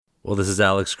Well, this is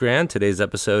Alex Grant. Today's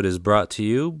episode is brought to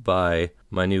you by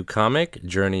my new comic,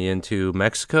 Journey into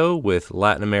Mexico, with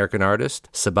Latin American artist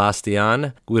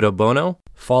Sebastián Guidobono,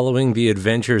 following the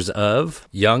adventures of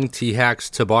young T-Hax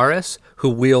Tabares,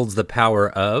 who wields the power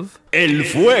of El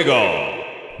Fuego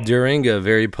during a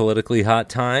very politically hot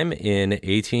time in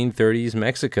 1830s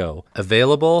Mexico.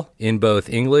 Available in both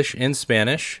English and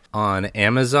Spanish on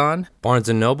Amazon, Barnes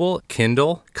 & Noble,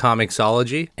 Kindle,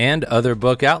 Comixology, and other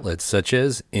book outlets such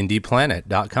as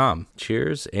IndiePlanet.com.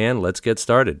 Cheers, and let's get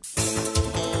started.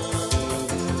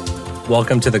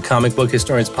 Welcome to the Comic Book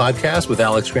Historians Podcast with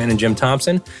Alex Grant and Jim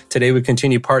Thompson. Today we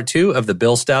continue part 2 of the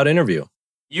Bill Stout interview.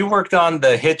 You worked on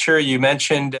The Hitcher. You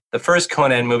mentioned the first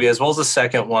Conan movie as well as the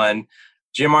second one.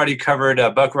 Jim already covered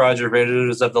Buck Rogers,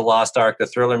 Raiders of the Lost Ark, the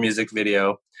Thriller music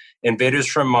video, Invaders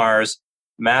from Mars,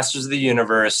 Masters of the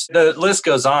Universe. The list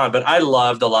goes on, but I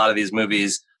loved a lot of these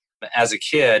movies as a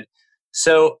kid.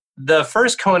 So the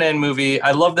first Conan movie,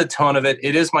 I love the tone of it.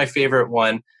 It is my favorite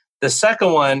one. The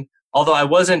second one, although I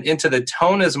wasn't into the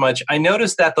tone as much, I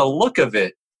noticed that the look of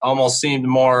it almost seemed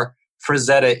more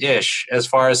Frazetta-ish as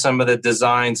far as some of the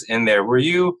designs in there. Were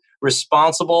you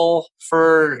responsible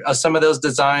for some of those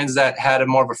designs that had a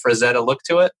more of a Frazetta look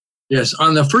to it? Yes.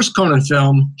 On the first Conan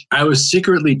film, I was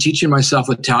secretly teaching myself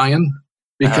Italian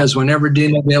because whenever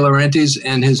Dino De Laurentiis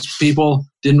and his people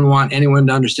didn't want anyone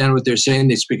to understand what they're saying,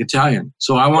 they speak Italian.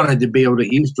 So I wanted to be able to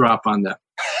eavesdrop on them.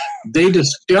 They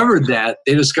discovered that.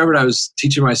 They discovered I was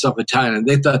teaching myself Italian, and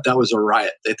they thought that was a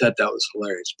riot. They thought that was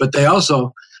hilarious. But they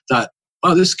also thought,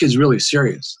 oh, this kid's really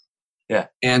serious. Yeah.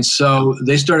 And so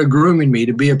they started grooming me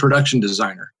to be a production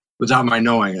designer without my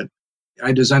knowing it.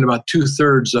 I designed about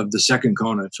 2/3 of the second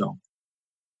Conan film.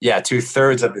 Yeah,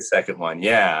 2/3 of the second one.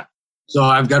 Yeah. So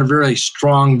I've got a very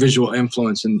strong visual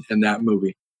influence in that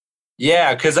movie.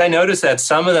 Yeah, because I noticed that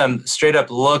some of them straight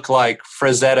up look like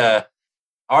Frazetta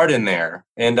art in there.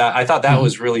 And I thought that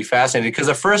was really fascinating because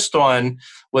the first one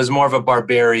was more of a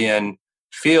barbarian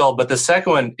feel, but the second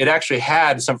one, it actually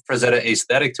had some Frazetta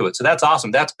aesthetic to it. So that's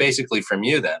awesome. That's basically from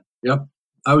you then. Yep.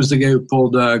 I was the guy who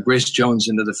pulled Grace Jones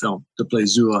into the film to play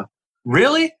Zula.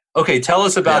 Really? Okay, tell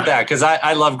us about that, because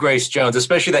I love Grace Jones,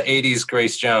 especially the 80s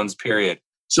Grace Jones period.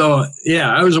 So,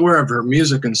 yeah, I was aware of her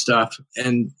music and stuff.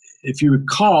 And if you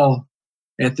recall,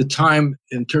 at the time,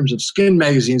 in terms of skin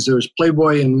magazines, there was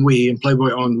Playboy and Oui, and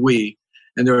Playboy owned Oui.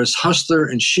 And there was Hustler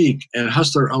and Chic, and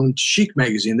Hustler owned Chic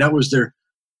magazine. That was their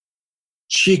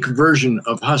chic version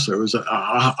of Hustler. It was a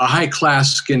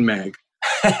high-class skin mag.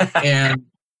 And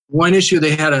one issue,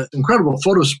 they had an incredible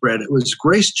photo spread. It was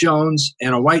Grace Jones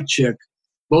and a white chick,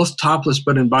 both topless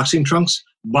but in boxing trunks,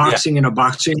 boxing in a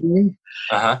boxing ring.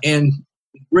 And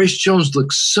Grace Jones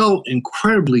looked so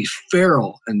incredibly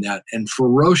feral in that and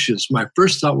ferocious. My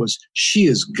first thought was, she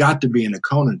has got to be in a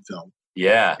Conan film.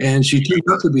 Yeah. And she turned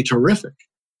out to be terrific.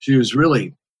 She was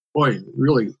really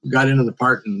got into the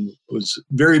part and was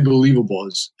very believable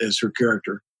as her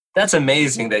character. That's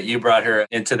amazing that you brought her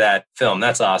into that film.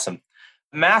 That's awesome.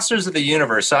 Masters of the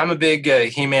Universe. So I'm a big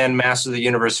He-Man Masters of the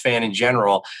Universe fan in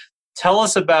general. Tell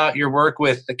us about your work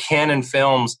with the Canon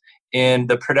Films in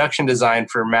the production design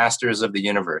for Masters of the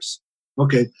Universe.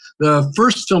 Okay. The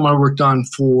first film I worked on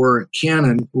for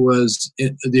Canon was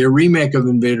the remake of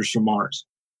Invaders from Mars.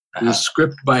 It was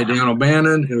scripted by Dan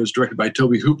O'Bannon. It was directed by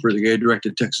Tobe Hooper, the guy who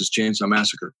directed Texas Chainsaw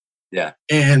Massacre. Yeah.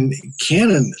 And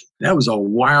Canon, that was a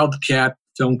wildcat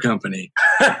film company.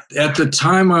 At the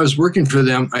time I was working for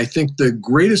them, I think the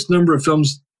greatest number of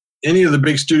films any of the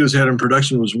big studios had in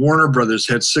production was Warner Brothers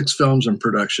had 6 films in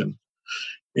production.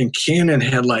 And Canon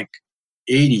had like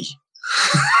 80.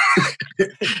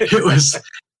 It was,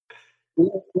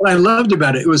 what I loved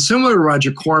about it, it was similar to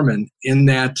Roger Corman in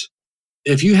that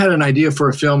if you had an idea for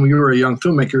a film, you were a young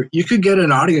filmmaker, you could get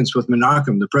an audience with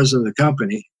Menachem, the president of the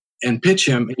company, and pitch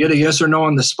him and get a yes or no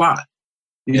on the spot.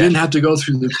 You didn't have to go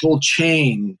through this whole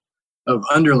chain of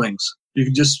underlings. You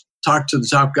could just talk to the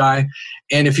top guy.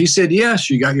 And if he said yes,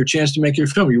 you got your chance to make your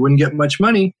film. You wouldn't get much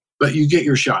money, but you get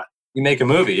your shot. You make a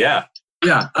movie, yeah.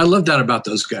 Yeah, I love that about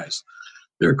those guys.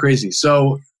 They're crazy.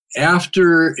 So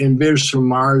after Invaders from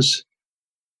Mars,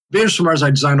 I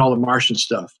designed all the Martian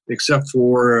stuff, except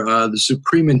for the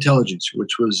Supreme Intelligence,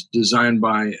 which was designed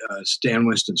by Stan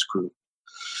Winston's crew.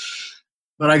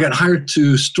 But I got hired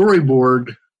to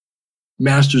storyboard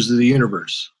Masters of the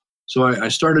Universe. So I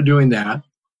started doing that.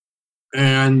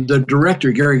 And the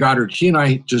director, Gary Goddard, he and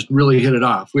I just really hit it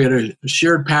off. We had a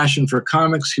shared passion for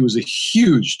comics. He was a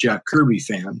huge Jack Kirby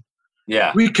fan.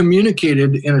 Yeah. We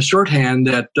communicated in a shorthand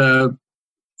that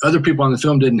other people on the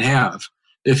film didn't have.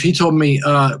 If he told me,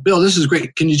 Bill, this is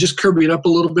great, can you just Kirby it up a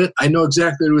little bit? I know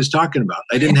exactly what he was talking about.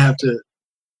 I didn't have to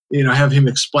have him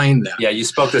explain that. Yeah, you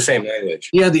spoke the same language.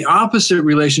 He had the opposite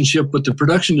relationship with the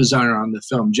production designer on the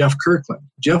film, Jeff Kirkland.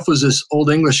 Jeff was this old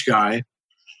English guy,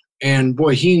 and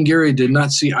boy, he and Gary did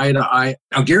not see eye to eye.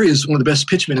 Now, Gary is one of the best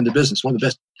pitchmen in the business, one of the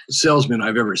best salesmen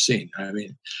I've ever seen. I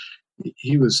mean,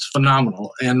 he was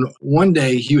phenomenal. And one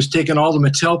day he was taking all the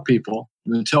Mattel people,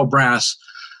 the Mattel brass,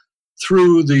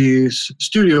 through the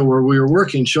studio where we were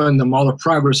working, showing them all the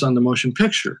progress on the motion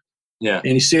picture. Yeah.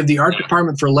 And he saved the art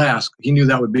department for last. He knew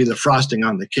that would be the frosting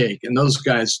on the cake. And those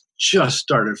guys just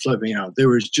started flipping out. They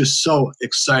were just so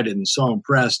excited and so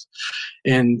impressed.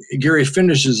 And Gary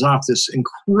finishes off this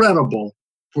incredible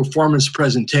performance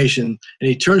presentation, and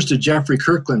he turns to Jeffrey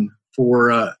Kirkland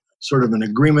for sort of an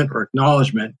agreement or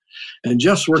acknowledgement. And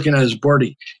Jeff's working at his board.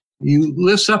 He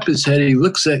lifts up his head. He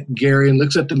looks at Gary and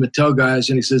looks at the Mattel guys,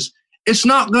 and he says, "It's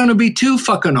not going to be too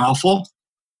fucking awful."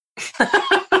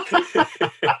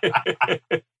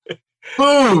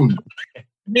 Boom!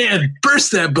 Man,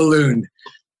 burst that balloon.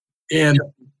 And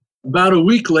about a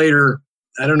week later,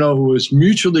 I don't know if it was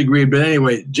mutually agreed, but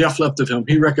anyway, Jeff left the film.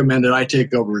 He recommended I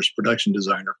take over as production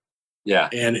designer. Yeah.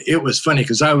 And it was funny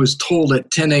because I was told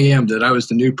at 10 a.m. that I was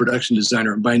the new production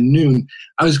designer. And by noon,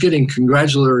 I was getting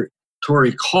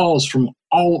congratulatory calls from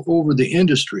all over the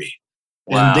industry.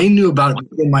 Wow. And they knew about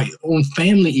it. My own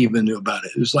family even knew about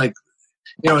it. It was like,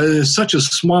 it is such a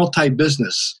small type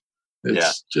business.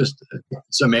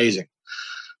 It's amazing.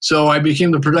 So I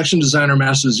became the production designer,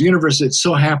 Masters of the Universe. It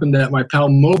so happened that my pal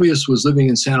Mobius was living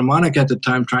in Santa Monica at the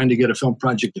time, trying to get a film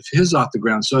project of his off the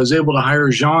ground. So I was able to hire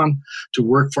Jean to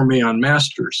work for me on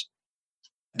Masters.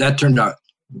 That turned out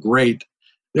great.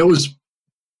 It was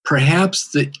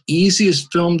perhaps the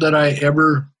easiest film that I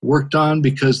ever worked on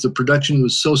because the production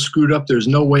was so screwed up. There's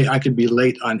no way I could be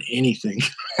late on anything.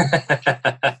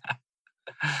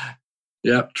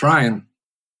 Yeah, trying.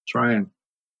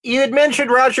 You had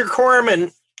mentioned Roger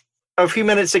Corman a few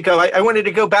minutes ago. I wanted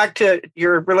to go back to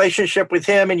your relationship with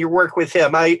him and your work with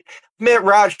him. I met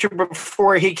Roger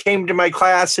before he came to my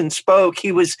class and spoke.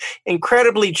 He was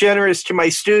incredibly generous to my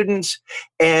students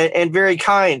and very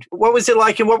kind. What was it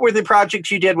like, and what were the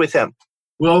projects you did with him?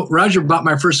 Well, Roger bought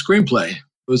my first screenplay. It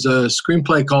was a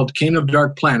screenplay called Kane of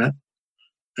Dark Planet.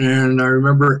 And I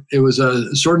remember it was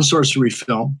a sword and sorcery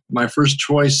film. My first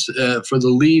choice for the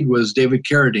lead was David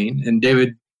Carradine, and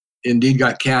David indeed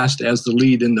got cast as the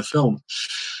lead in the film.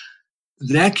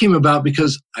 That came about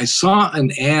because I saw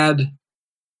an ad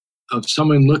of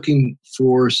someone looking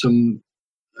for some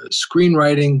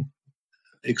screenwriting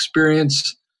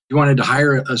experience. He wanted to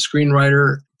hire a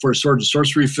screenwriter for a sword and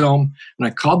sorcery film, and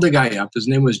I called the guy up. His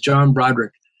name was John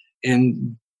Broderick,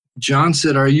 and John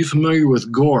said, "Are you familiar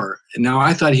with Gore?" And now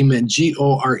I thought he meant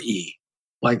G-O-R-E,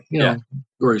 like,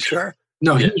 Gore. Sure.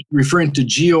 No, he was referring to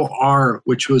G-O-R,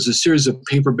 which was a series of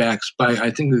paperbacks by, I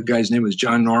think the guy's name was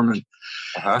John Norman.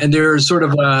 Uh-huh. And they're sort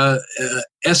of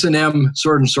S&M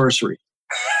sword and sorcery.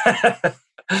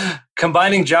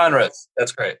 Combining genres.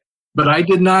 That's great. But I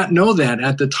did not know that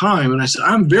at the time. And I said,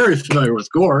 I'm very familiar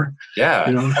with Gore. Yeah.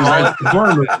 Because I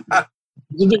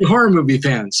was a big horror movie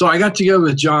fan. So I got together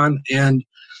with John, and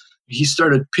he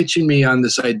started pitching me on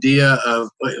this idea of,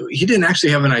 he didn't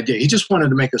actually have an idea. He just wanted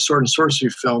to make a sword and sorcery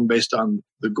film based on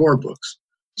the Gore books.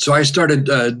 So I started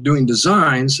doing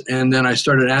designs, and then I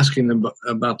started asking them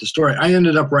about the story. I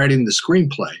ended up writing the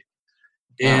screenplay.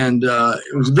 And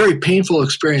it was a very painful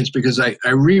experience because I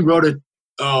rewrote it,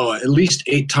 at least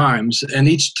 8 times. And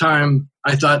each time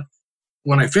I thought,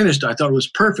 when I finished, I thought it was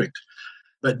perfect.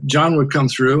 But John would come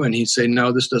through and he'd say,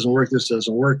 no, this doesn't work, this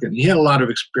doesn't work. And he had a lot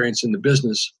of experience in the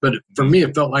business. But for me,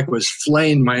 it felt like I was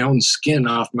flaying my own skin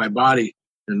off my body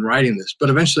in writing this.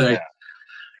 But eventually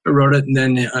I wrote it. And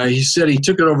then he said he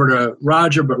took it over to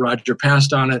Roger, but Roger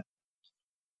passed on it.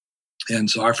 And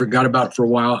so I forgot about it for a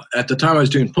while. At the time I was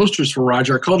doing posters for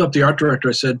Roger, I called up the art director.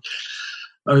 I said,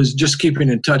 I was just keeping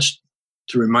in touch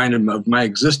to remind him of my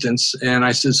existence. And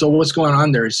I said, so what's going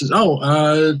on there? He says,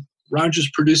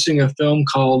 Roger's producing a film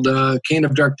called Kane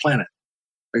of Dark Planet.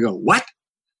 I go, what?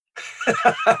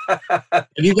 Have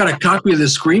you got a copy of the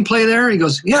screenplay there? He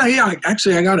goes, yeah,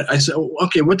 actually I got it. I said,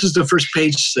 okay, what does the first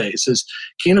page say? It says,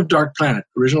 Kane of Dark Planet,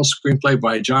 original screenplay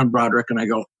by John Broderick. And I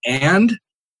go, and?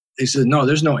 He said, no,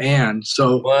 there's no and.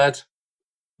 So what?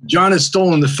 John has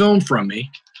stolen the film from me.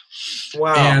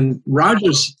 Wow. And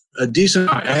Roger's a decent,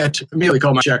 I had to immediately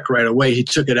call my check right away. He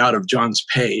took it out of John's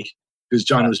pay because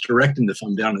John was directing the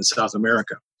film down in South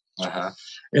America. Uh-huh.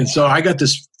 And so I got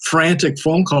this frantic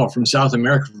phone call from South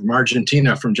America, from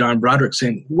Argentina, from John Broderick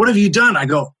saying, what have you done? I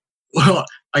go, well,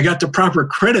 I got the proper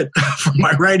credit for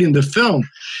my writing the film.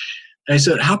 And I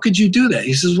said, how could you do that?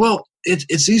 He says, well,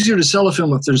 it's easier to sell a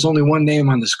film if there's only one name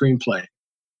on the screenplay.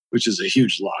 which is a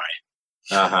huge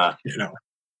lie. Uh-huh. You know.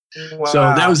 Wow. So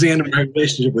that was the end of my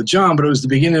relationship with John, but it was the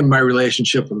beginning of my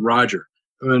relationship with Roger.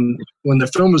 When the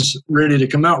film was ready to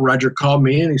come out, Roger called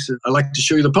me in. He said, "I'd like to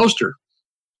show you the poster."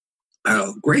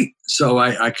 Oh, great. So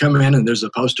I come in and there's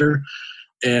a poster,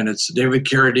 and it's David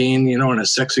Carradine, you know, and a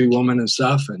sexy woman and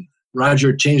stuff. And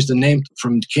Roger changed the name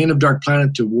from King of Dark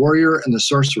Planet to Warrior and the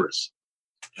Sorceress.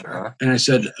 Sure. And I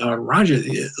said, Roger,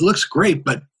 it looks great,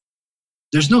 but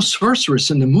there's no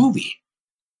sorceress in the movie.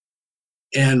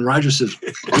 And Roger says,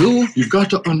 Bill, you've got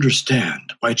to understand,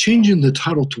 by changing the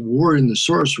title to Warrior and the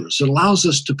Sorceress, it allows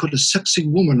us to put a sexy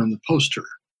woman on the poster.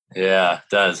 Yeah, it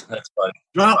does. That's fun.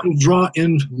 That will draw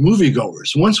in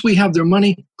moviegoers. Once we have their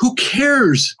money, who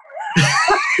cares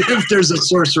if there's a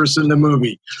sorceress in the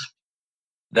movie?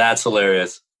 That's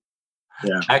hilarious.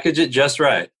 Yeah. Package it just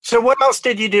right. So what else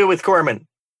did you do with Corman?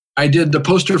 I did the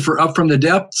poster for Up From the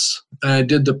Depths. I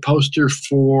did the poster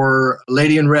for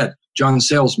Lady in Red, John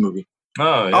Sayles movie.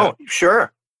 Oh, yeah. Oh,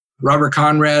 sure. Robert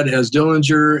Conrad as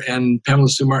Dillinger and Pamela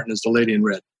Sue Martin as the Lady in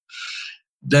Red.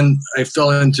 Then I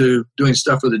fell into doing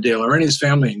stuff with the De Laurentiis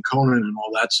family and Conan and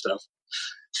all that stuff.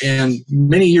 And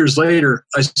many years later,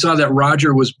 I saw that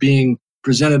Roger was being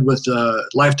presented with a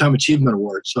Lifetime Achievement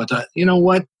Award. So I thought, you know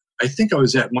what? I think I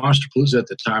was at Monsterpalooza at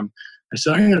the time. I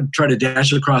said, I'm going to try to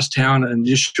dash across town and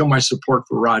just show my support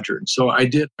for Roger. And so I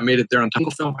did. I made it there on top of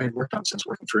the film I had worked on since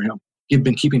working for him. He'd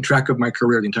been keeping track of my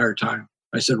career the entire time.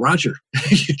 I said, Roger,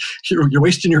 you're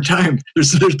wasting your time.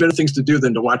 There's better things to do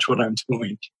than to watch what I'm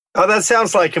doing. Oh, that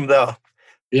sounds like him, though.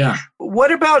 Yeah.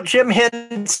 What about Jim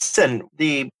Henson,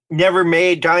 the Never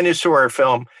Made dinosaur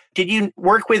film? Did you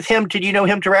work with him? Did you know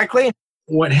him directly?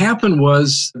 What happened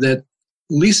was that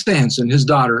Lisa Henson, his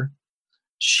daughter,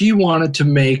 she wanted to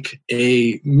make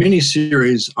a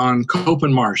miniseries on Cope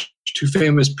and Marsh, two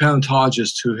famous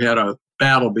paleontologists who had a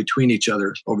battle between each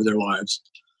other over their lives.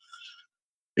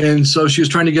 And so she was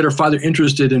trying to get her father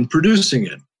interested in producing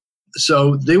it.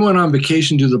 So they went on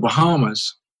vacation to the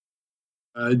Bahamas.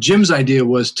 Jim's idea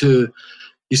was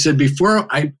he said, before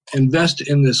I invest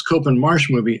in this Cope and Marsh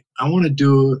movie, I want to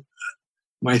do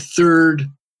my third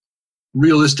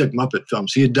realistic Muppet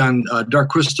films. He had done Dark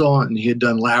Crystal and he had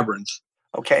done Labyrinth.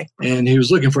 Okay. And he was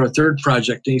looking for a third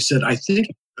project. And he said, I think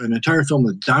an entire film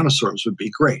with dinosaurs would be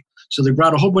great. So they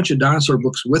brought a whole bunch of dinosaur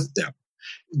books with them.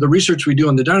 The research we do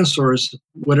on the dinosaurs,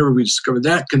 whatever we discover,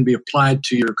 that can be applied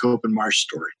to your Cope and Marsh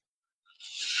story.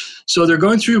 So they're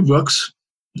going through books.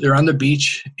 They're on the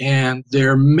beach, and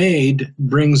their maid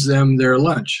brings them their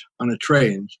lunch on a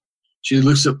tray. And she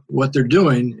looks at what they're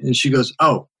doing, and she goes,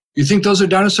 oh, you think those are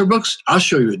dinosaur books? I'll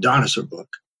show you a dinosaur book.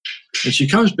 And she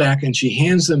comes back, and she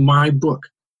hands them my book,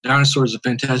 Dinosaurs, A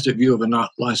Fantastic View of a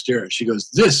Lost Era. She goes,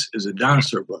 this is a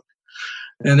dinosaur book.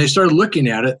 And they started looking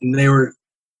at it, and they were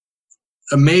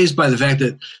amazed by the fact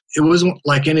that it wasn't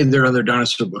like any of their other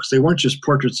dinosaur books. They weren't just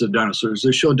portraits of dinosaurs.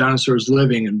 They showed dinosaurs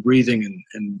living and breathing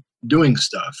and doing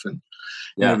stuff and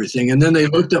everything. And then they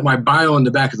looked at my bio in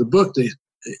the back of the book. They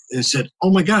said,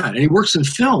 oh, my God, and he works in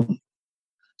film.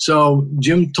 So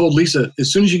Jim told Lisa,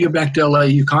 as soon as you get back to LA,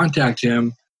 you contact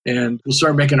him, and we'll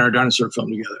start making our dinosaur film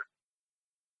together.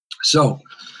 So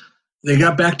they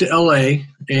got back to LA,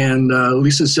 and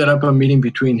Lisa set up a meeting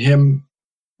between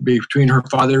her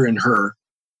father and her.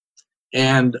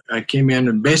 And I came in,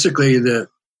 and basically the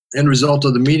end result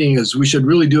of the meeting is we should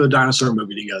really do a dinosaur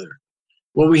movie together.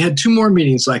 Well, we had 2 more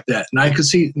meetings like that, and I could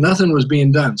see nothing was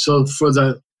being done. So for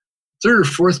the 3rd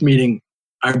or 4th meeting,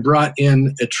 I brought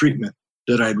in a treatment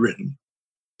that I'd written,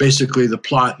 basically the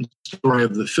plot and story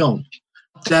of the film.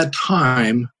 At that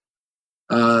time,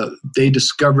 they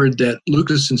discovered that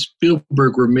Lucas and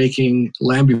Spielberg were making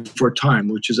Land Before Time,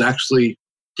 which is actually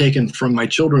taken from my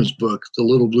children's book, The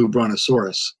Little Blue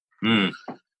Brontosaurus. Mm.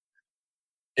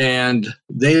 And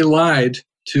they lied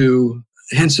to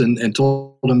Henson and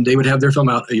told him they would have their film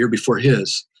out a year before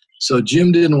his. So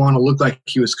Jim didn't want to look like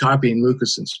he was copying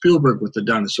Lucas and Spielberg with the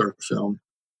dinosaur film.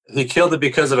 He killed it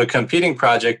because of a competing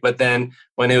project, but then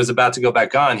when it was about to go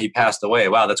back on, he passed away.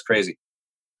 Wow, that's crazy.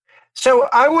 So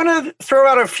I want to throw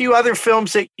out a few other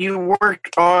films that you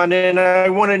worked on, and I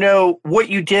want to know what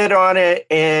you did on it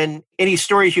and any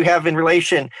stories you have in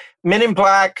relation. Men in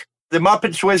Black, The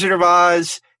Muppets Wizard of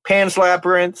Oz, Pan's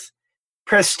Labyrinth,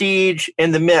 Prestige,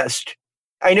 and The Mist.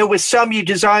 I know with some you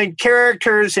designed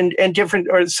characters and different,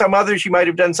 or some others you might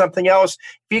have done something else.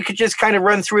 If you could just kind of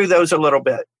run through those a little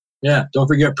bit. Yeah, don't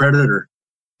forget Predator.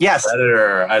 Yes.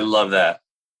 Predator, I love that.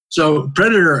 So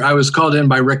Predator, I was called in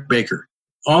by Rick Baker.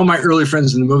 All my early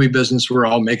friends in the movie business were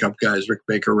all makeup guys, Rick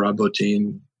Baker, Rob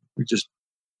Bottin. We just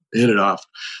hit it off.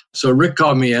 So Rick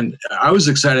called me, and I was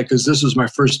excited because this was my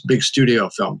first big studio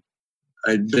film.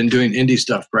 I'd been doing indie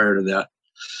stuff prior to that.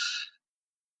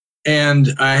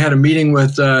 And I had a meeting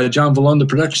with John Vallone, the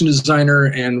production designer,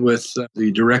 and with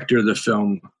the director of the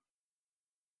film.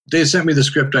 They sent me the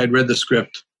script. I'd read the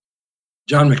script.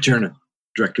 John McTiernan,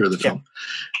 director of the film.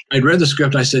 I'd read the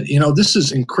script. I said, this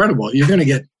is incredible. You're going to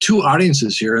get 2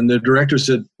 audiences here. And the director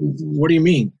said, what do you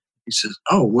mean? He says,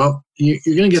 oh, well, you're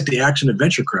going to get the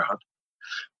action-adventure crowd.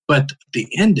 But the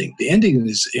ending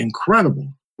is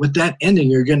incredible. With that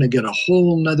ending, you're going to get a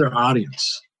whole nother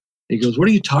audience. He goes, what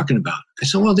are you talking about? I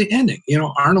said, well, the ending.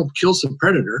 Arnold kills the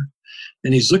predator,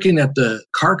 and he's looking at the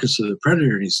carcass of the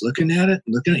predator, and he's looking at it,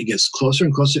 he gets closer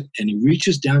and closer, and he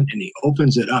reaches down and he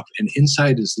opens it up, and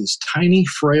inside is this tiny,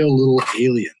 frail little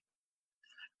alien.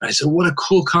 I said, what a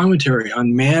cool commentary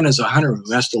on man as a hunter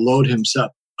who has to load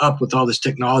himself up with all this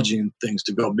technology and things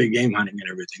to go big game hunting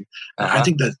and everything. Uh-huh. I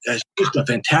think that's just a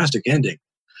fantastic ending.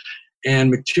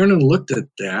 And McTiernan looked at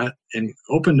that and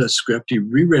opened a script. He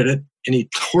reread it, and he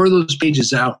tore those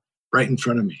pages out right in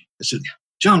front of me. I said,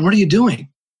 John, what are you doing?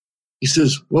 He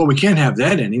says, well, we can't have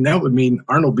that ending. That would mean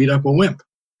Arnold beat up a wimp.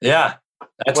 Yeah.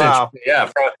 That's wow.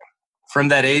 Yeah. From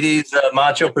that 80s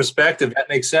macho perspective, that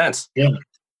makes sense. Yeah.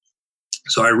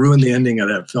 So I ruined the ending of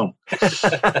that film.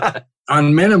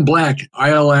 On Men in Black,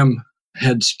 ILM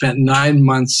had spent 9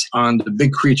 months on the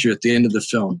big creature at the end of the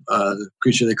film, the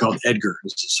creature they called Edgar.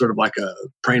 It's sort of like a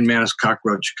praying mantis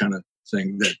cockroach kind of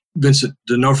thing that Vincent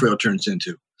D'Onofrio turns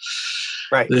into.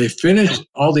 Right. They finished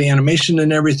all the animation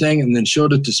and everything and then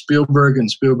showed it to Spielberg,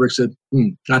 and Spielberg said,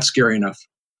 not scary enough.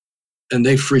 And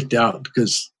they freaked out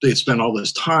because they had spent all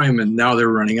this time and now they're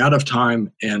running out of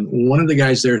time. And one of the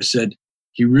guys there said,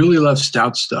 he really loves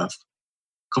stout stuff.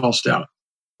 Call Stout.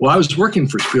 Well, I was working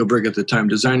for Spielberg at the time,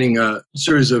 designing a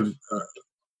series of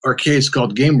arcades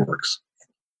called GameWorks.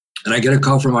 And I get a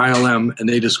call from ILM, and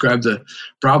they described the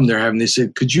problem they're having. They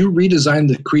said, could you redesign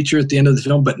the creature at the end of the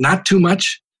film, but not too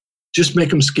much? Just make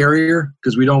them scarier,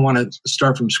 because we don't want to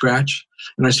start from scratch.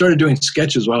 And I started doing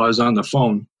sketches while I was on the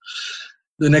phone.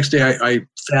 The next day, I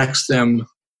faxed them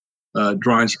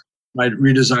drawings, my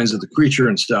redesigns of the creature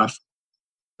and stuff.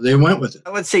 They went with it.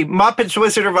 Let's see, Muppets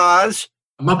Wizard of Oz.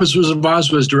 Muppets Wizard of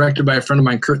Oz was directed by a friend of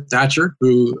mine, Kurt Thatcher,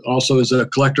 who also is a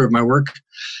collector of my work,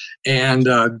 and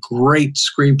a great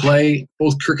screenplay.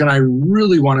 Both Kirk and I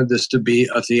really wanted this to be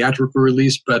a theatrical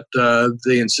release, but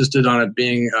they insisted on it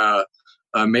being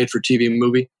a made-for-TV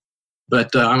movie.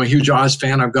 But I'm a huge Oz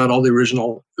fan. I've got all the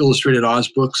original illustrated Oz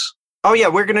books. Oh, yeah,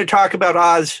 we're going to talk about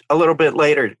Oz a little bit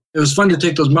later. It was fun to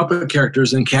take those Muppet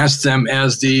characters and cast them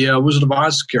as the Wizard of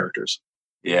Oz characters.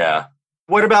 Yeah.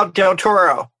 What about Del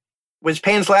Toro? Was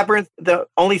Pan's Labyrinth the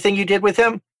only thing you did with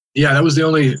him? Yeah, that was the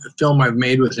only film I've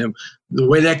made with him. The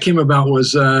way that came about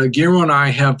was Guillermo and I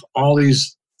have all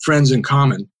these friends in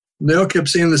common. They all kept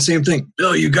saying the same thing.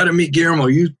 Bill, you got to meet Guillermo.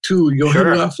 You too. You'll hit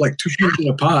it off like 2 peas in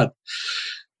a pod.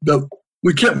 But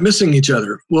we kept missing each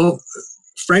other. Well,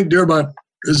 Frank Darabont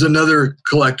is another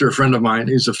collector friend of mine.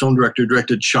 He's a film director,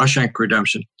 directed Shawshank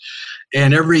Redemption.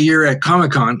 And every year at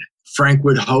Comic-Con, Frank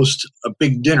would host a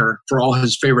big dinner for all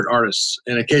his favorite artists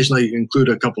and occasionally include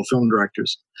a couple film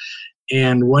directors.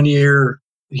 And one year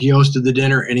he hosted the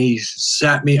dinner and he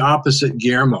sat me opposite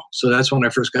Guillermo. So that's when I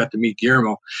first got to meet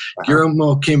Guillermo. Uh-huh.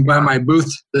 Guillermo came by my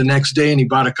booth the next day and he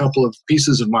bought a couple of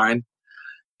pieces of mine.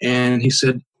 And he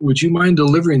said, would you mind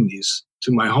delivering these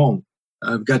to my home?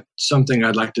 I've got something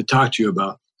I'd like to talk to you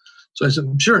about. So I said,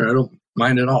 sure, I don't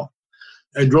mind at all.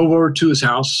 I drove over to his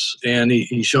house, and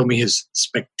he showed me his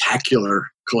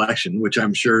spectacular collection, which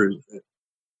I'm sure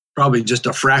probably just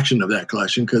a fraction of that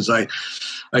collection, because I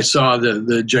saw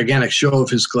the gigantic show of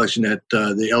his collection at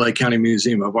the LA County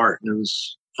Museum of Art, and it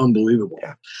was unbelievable.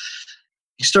 Yeah.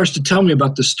 He starts to tell me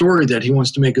about the story that he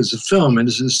wants to make as a film, and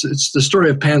it's the story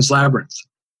of Pan's Labyrinth.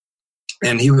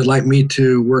 And he would like me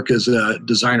to work as a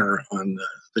designer on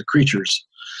the creatures.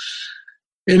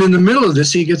 And in the middle of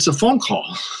this, he gets a phone call.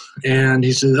 And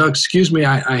he says, oh, excuse me,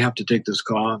 I have to take this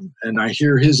call. And I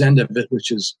hear his end of it, which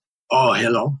is, oh,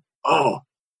 hello.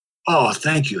 Oh,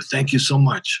 thank you. Thank you so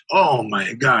much. Oh,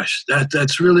 my gosh,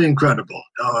 that's really incredible.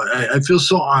 Oh, I feel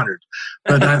so honored.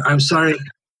 But I'm sorry,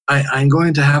 I'm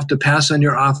going to have to pass on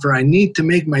your offer. I need to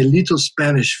make my little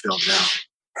Spanish film now.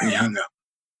 And he hung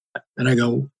up. And I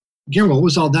go, Guillermo, what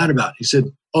was all that about? He said,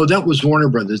 oh, that was Warner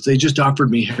Brothers. They just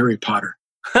offered me Harry Potter.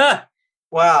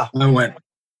 Wow. I went,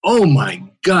 oh my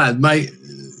God, my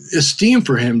esteem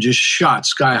for him just shot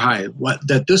sky high.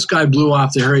 That this guy blew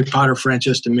off the Harry Potter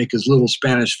franchise to make his little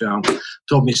Spanish film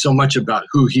told me so much about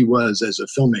who he was as a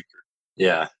filmmaker.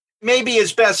 Yeah. Maybe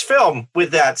his best film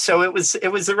with that. So it was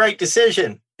the right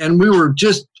decision. And we were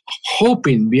just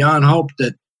hoping beyond hope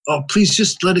that oh, please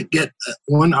just let it get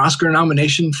one Oscar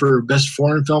nomination for Best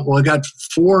Foreign Film. Well, it got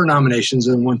 4 nominations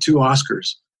and won 2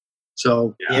 Oscars.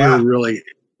 So we were really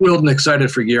thrilled and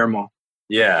excited for Guillermo.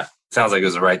 Yeah, sounds like it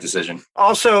was the right decision.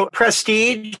 Also,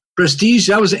 Prestige. Prestige,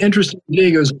 that was an interesting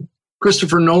gig. It was a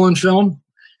Christopher Nolan film,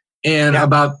 and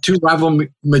about 2 rival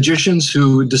magicians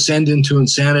who descend into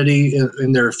insanity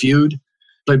in their feud,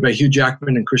 played by Hugh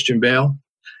Jackman and Christian Bale.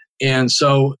 And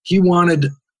so he wanted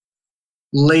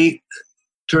late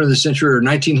turn of the century or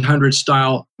 1900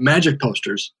 style magic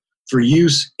posters for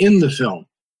use in the film,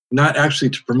 not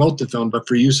actually to promote the film, but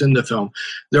for use in the film.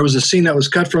 There was a scene that was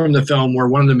cut from the film where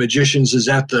one of the magicians is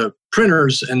at the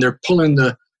printers and they're pulling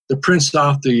the prints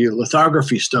off the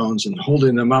lithography stones and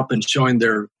holding them up and showing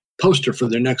their poster for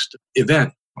their next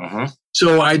event.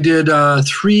 So I did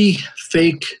 3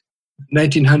 fake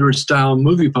 1900 style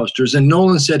movie posters, and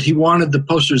Nolan said he wanted the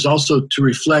posters also to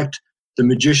reflect the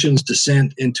magician's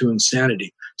descent into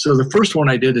insanity. So the first one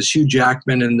I did is Hugh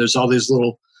Jackman, and there's all these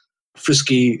little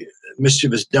frisky,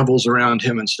 mischievous devils around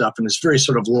him and stuff, and it's very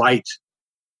sort of light,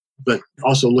 but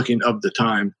also looking of the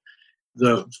time.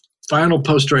 The final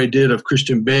poster I did of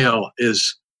Christian Bale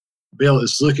is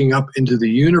looking up into the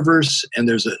universe, and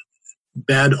there's a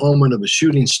bad omen of a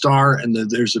shooting star, and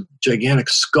there's a gigantic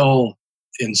skull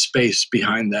in space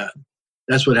behind that.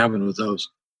 That's what happened with those.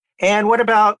 And what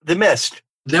about The Mist?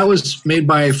 That was made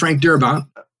by Frank Darabont.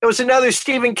 It was another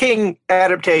Stephen King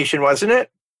adaptation, wasn't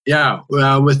it? Yeah,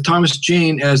 with Thomas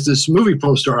Jane as this movie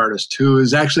poster artist, who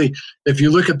is actually, if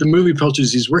you look at the movie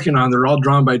posters he's working on, they're all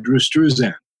drawn by Drew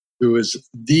Struzan, who is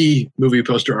the movie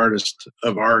poster artist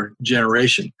of our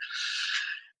generation.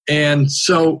 And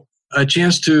so a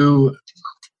chance to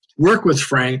work with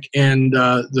Frank, and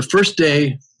the first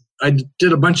day I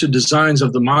did a bunch of designs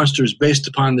of the monsters based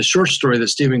upon the short story that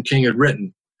Stephen King had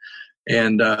written,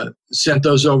 and sent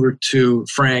those over to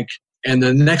Frank. And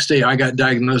the next day I got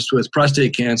diagnosed with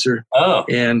prostate cancer.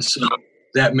 And so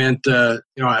that meant,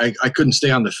 I couldn't stay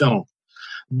on the film.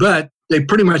 But they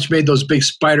pretty much made those big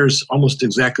spiders almost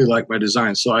exactly like my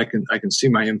design. So I can see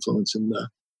my influence in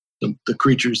the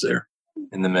creatures there.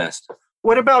 In The Mist.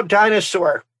 What about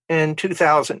Dinosaur in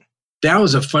 2000? That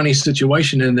was a funny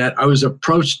situation in that I was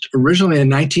approached originally in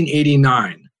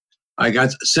 1989. I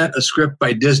got sent a script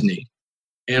by Disney,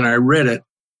 and I read it.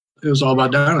 It was all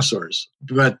about dinosaurs.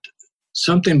 But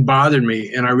something bothered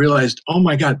me, and I realized, oh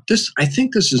my God, I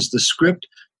think this is the script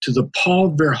to the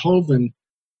Paul Verhoeven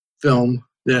film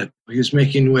that he was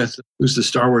making with, who's the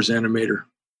Star Wars animator.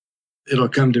 It'll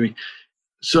come to me.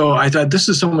 So I thought, this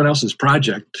is someone else's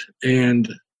project, and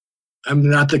I'm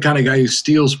not the kind of guy who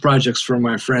steals projects from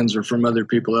my friends or from other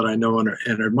people that I know and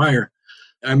admire.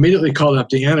 I immediately called up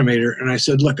the animator, and I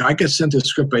said, look, I got sent this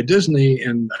script by Disney,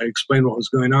 and I explained what was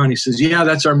going on. He says, yeah,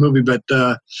 that's our movie, but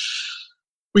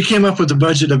we came up with a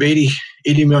budget of $80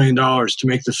 million to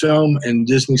make the film, and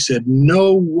Disney said,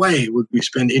 no way would we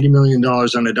spend $80 million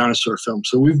on a dinosaur film.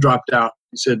 So we've dropped out.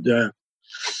 He said,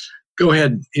 go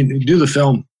ahead and do the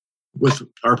film with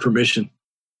our permission.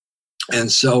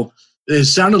 And so it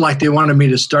sounded like they wanted me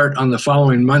to start on the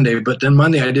following Monday, but then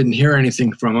Monday I didn't hear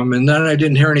anything from them, and then I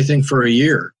didn't hear anything for a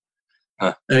year.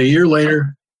 A year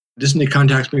later, Disney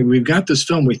contacts me. We've got this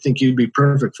film we think you'd be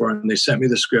perfect for, and they sent me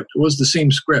the script. It was the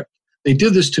same script. They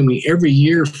did this to me every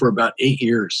year for about 8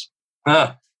 years,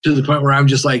 to the point where I'm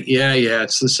just like, yeah,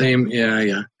 it's the same,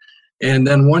 yeah. And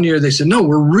then one year they said, no,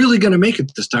 we're really going to make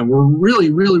it this time. We're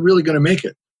really, really, really going to make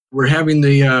it. We're having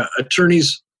the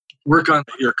attorneys work on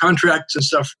your contracts and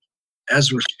stuff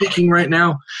as we're speaking right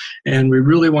now, and we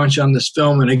really want you on this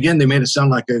film. And again, they made it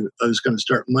sound like I was going to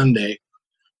start Monday,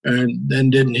 and then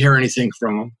didn't hear anything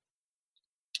from them.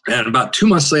 And about 2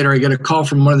 months later, I get a call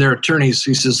from one of their attorneys.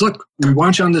 He says, look, we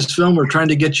want you on this film. We're trying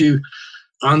to get you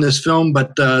on this film,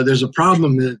 but there's a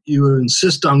problem that you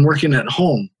insist on working at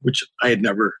home, which I had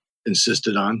never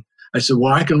insisted on. I said,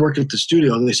 well, I can work at the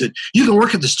studio. And they said, you can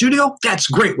work at the studio? That's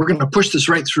great. We're going to push this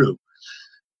right through.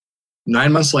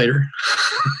 9 months later,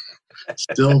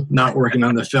 still not working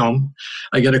on the film,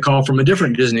 I get a call from a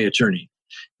different Disney attorney.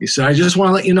 He said, I just want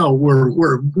to let you know,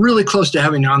 we're really close to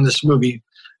having you on this movie.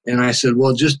 And I said,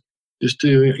 well, just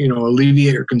to,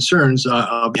 alleviate your concerns,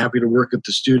 I'll be happy to work at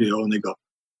the studio. And they go,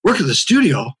 work at the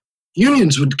studio?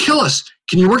 Unions would kill us.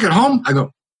 Can you work at home? I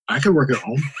go, I can work at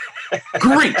home.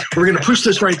 Great. We're going to push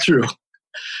this right through.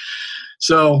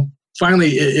 So finally,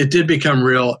 it did become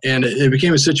real. And it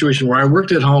became a situation where I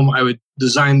worked at home. I would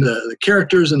design the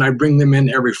characters, and I'd bring them in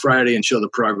every Friday and show the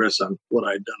progress on what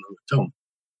I'd done on the film.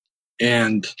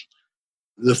 And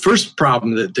the first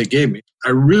problem that they gave me, I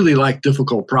really like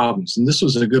difficult problems, and this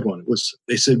was a good one.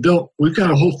 They said, Bill, we've got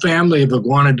a whole family of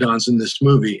iguanodons in this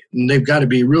movie, and they've got to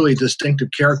be really distinctive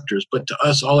characters, but to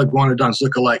us, all iguanodons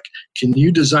look alike. Can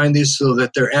you design these so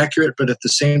that they're accurate, but at the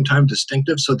same time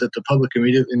distinctive, so that the public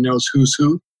immediately knows who's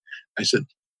who? I said,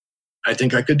 I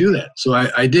think I could do that. So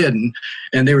I did,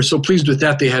 and they were so pleased with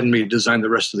that, they had me design the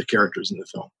rest of the characters in the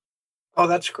film. Oh,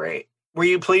 that's great. Were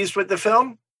you pleased with the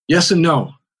film? Yes and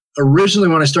no. Originally,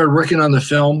 when I started working on the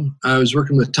film, I was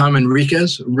working with Tom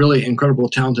Enriquez, a really incredible,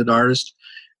 talented artist,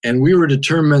 and we were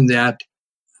determined that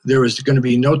there was going to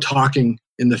be no talking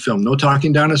in the film. No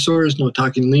talking dinosaurs, no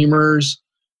talking lemurs,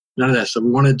 none of that stuff.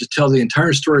 We wanted to tell the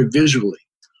entire story visually.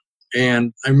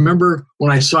 And I remember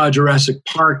when I saw Jurassic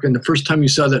Park, and the first time you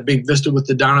saw that big vista with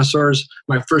the dinosaurs,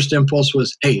 my first impulse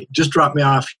was, hey, just drop me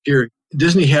off here.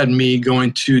 Disney had me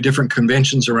going to different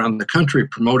conventions around the country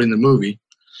promoting the movie.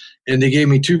 And they gave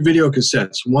me 2 video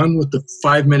cassettes, one with the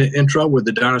 5-minute intro where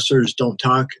the dinosaurs don't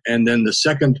talk, and then the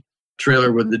second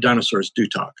trailer where the dinosaurs do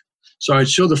talk. So I'd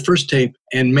show the first tape,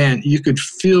 and man, you could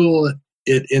feel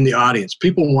it in the audience.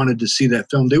 People wanted to see that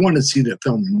film. They wanted to see that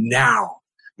film now.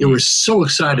 They were so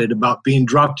excited about being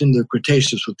dropped into the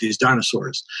Cretaceous with these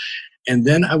dinosaurs. And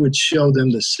then I would show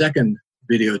them the second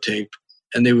videotape,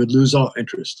 and they would lose all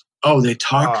interest. Oh, they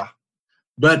talk?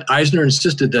 But Eisner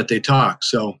insisted that they talk,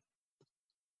 so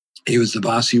he was the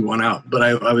boss. He won out. But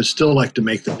I would still like to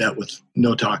make that with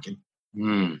no talking.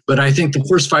 But I think the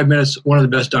first 5 minutes, one of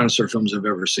the best dinosaur films I've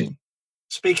ever seen.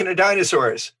 Speaking of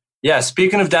dinosaurs. Yeah,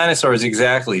 speaking of dinosaurs,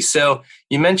 exactly. So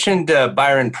you mentioned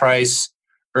Byron Preiss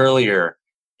earlier.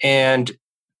 And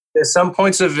there's some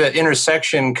points of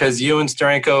intersection because you and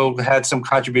Steranko had some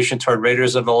contribution toward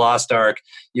Raiders of the Lost Ark.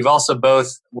 You've also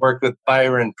both worked with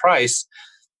Byron Preiss.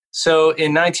 So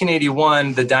in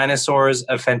 1981, The Dinosaurs,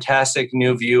 A Fantastic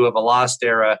New View of a Lost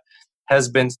Era, has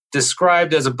been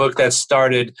described as a book that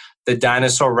started the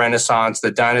dinosaur renaissance,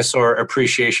 the dinosaur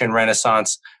appreciation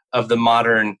renaissance of the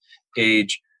modern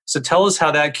age. So tell us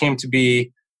how that came to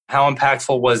be. How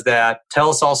impactful was that? Tell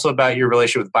us also about your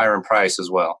relationship with Byron Preiss as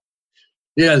well.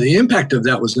 Yeah, the impact of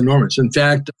that was enormous. In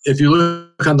fact, if you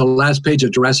look on the last page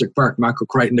of Jurassic Park, Michael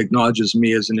Crichton acknowledges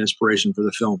me as an inspiration for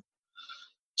the film.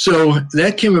 So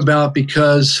that came about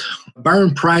because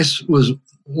Byron Preiss was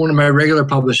one of my regular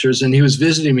publishers, and he was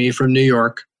visiting me from New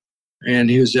York, and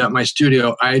he was at my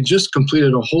studio. I had just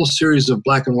completed a whole series of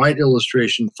black and white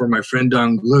illustration for my friend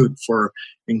Don Glut for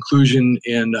inclusion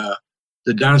in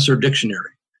the Dinosaur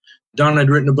Dictionary. Don had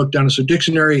written a book, Dinosaur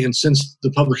Dictionary, and since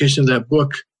the publication of that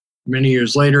book many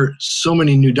years later, so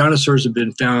many new dinosaurs have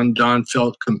been found, Don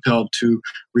felt compelled to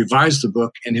revise the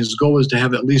book, and his goal was to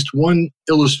have at least one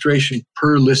illustration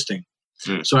per listing.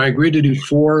 So I agreed to do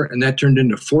 4, and that turned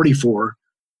into 44.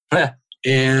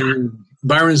 And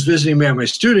Byron's visiting me at my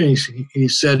studio. He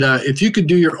said, if you could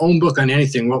do your own book on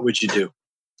anything, what would you do?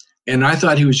 And I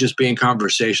thought he was just being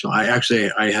conversational.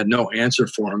 I had no answer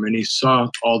for him. And he saw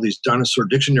all these dinosaur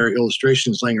dictionary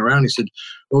illustrations laying around. He said,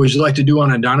 what would you like to do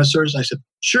on dinosaurs? I said,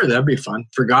 sure, that'd be fun.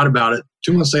 Forgot about it.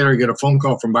 2 months later, I get a phone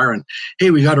call from Byron.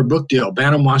 Hey, we got a book deal.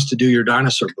 Bantam wants to do your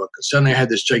dinosaur book. And suddenly I had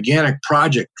this gigantic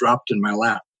project dropped in my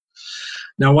lap.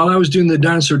 Now, while I was doing the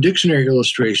dinosaur dictionary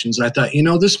illustrations, I thought,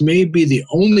 this may be the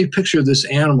only picture of this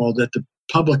animal that the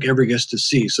public ever gets to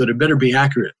see. So it better be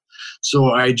accurate.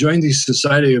 So I joined the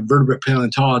Society of Vertebrate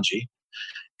Paleontology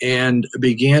and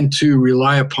began to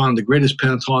rely upon the greatest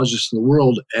paleontologists in the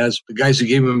world as the guys who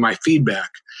gave me my feedback.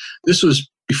 This was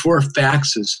before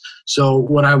faxes. So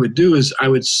what I would do is I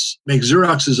would make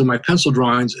Xeroxes of my pencil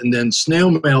drawings and then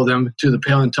snail mail them to the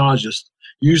paleontologist,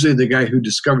 usually the guy who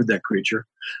discovered that creature,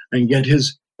 and get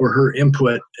his or her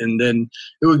input. And then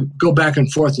it would go back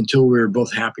and forth until we were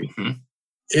both happy. Mm-hmm.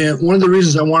 And one of the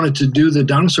reasons I wanted to do the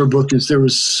dinosaur book is there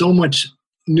was so much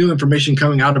new information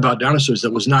coming out about dinosaurs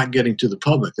that was not getting to the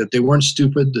public, that they weren't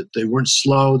stupid, that they weren't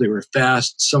slow, they were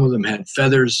fast. Some of them had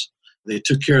feathers. They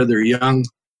took care of their young.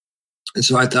 And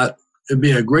so I thought it'd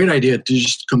be a great idea to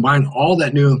just combine all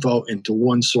that new info into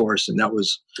one source. And that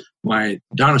was my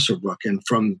dinosaur book. And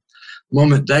from the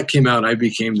moment that came out, I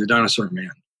became the dinosaur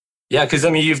man. Yeah, because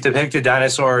you've depicted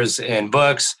dinosaurs in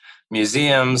books,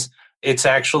 museums. It's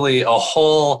actually a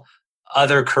whole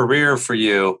other career for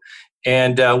you.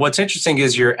 And what's interesting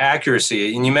is your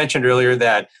accuracy. And you mentioned earlier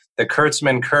that the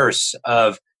Kurtzman curse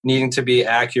of needing to be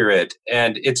accurate.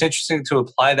 And it's interesting to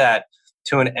apply that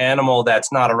to an animal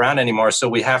that's not around anymore. So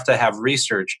we have to have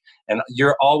research. And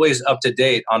you're always up to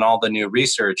date on all the new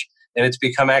research. And it's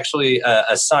become actually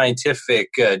a scientific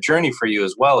journey for you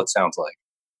as well, it sounds like.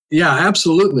 Yeah,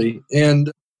 absolutely.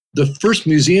 And the first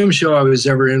museum show I was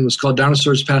ever in was called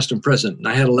Dinosaurs Past and Present, and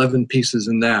I had 11 pieces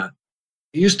in that.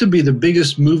 It used to be the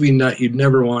biggest movie nut you'd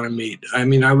never want to meet. I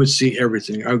mean, I would see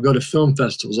everything. I would go to film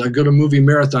festivals. I'd go to movie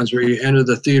marathons where you enter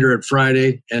the theater at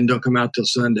Friday and don't come out till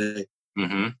Sunday.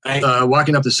 Mm-hmm.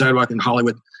 Walking up the sidewalk in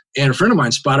Hollywood, and a friend of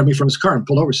mine spotted me from his car and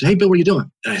pulled over and said, "Hey, Bill, what are you doing?"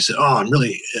 And I said, "Oh, I'm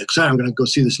really excited. I'm going to go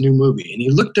see this new movie." And he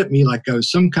looked at me like I was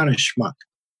some kind of schmuck.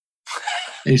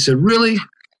 And he said, "Really?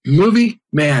 Movie?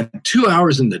 Man, 2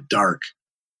 hours in the dark."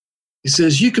 He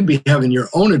says, "You could be having your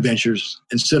own adventures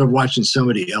instead of watching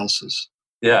somebody else's."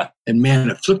 Yeah. And man,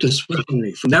 it flipped a switch in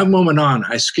me. From that moment on,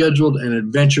 I scheduled an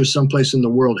adventure someplace in the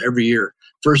world every year.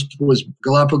 First was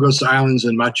Galapagos Islands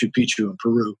and Machu Picchu in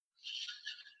Peru.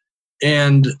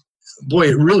 And boy,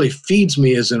 it really feeds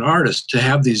me as an artist to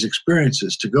have these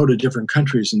experiences, to go to different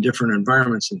countries and different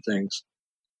environments and things.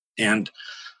 And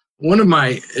one of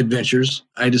my adventures,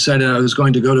 I decided I was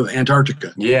going to go to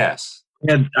Antarctica. Yes.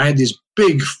 And I had these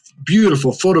big,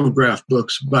 beautiful photograph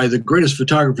books by the greatest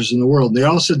photographers in the world. They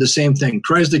all said the same thing.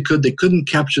 Try as they couldn't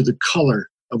capture the color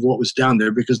of what was down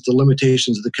there because of the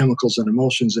limitations of the chemicals and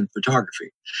emulsions in photography.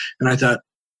 And I thought,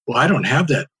 well, I don't have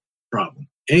that problem.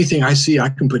 Anything I see, I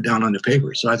can put down on the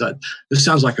paper. So I thought, this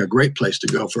sounds like a great place to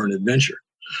go for an adventure.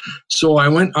 So I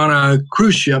went on a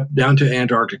cruise ship down to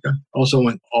Antarctica. Also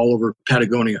went all over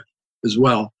Patagonia as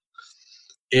well.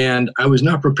 And I was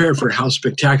not prepared for how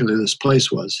spectacular this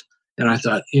place was. And I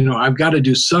thought, I've got to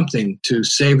do something to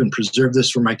save and preserve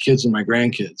this for my kids and my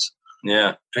grandkids.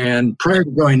 Yeah. And prior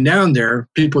to going down there,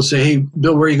 people say, "Hey,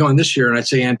 Bill, where are you going this year?" And I'd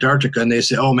say Antarctica. And they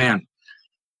say, "Oh, man,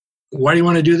 why do you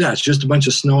want to do that? It's just a bunch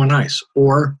of snow and ice."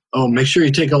 Or, "Oh, make sure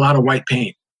you take a lot of white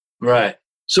paint." Right.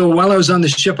 So while I was on the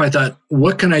ship, I thought,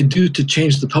 what can I do to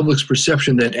change the public's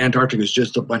perception that Antarctica is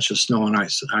just a bunch of snow and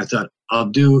ice? And I thought, I'll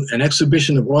do an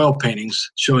exhibition of oil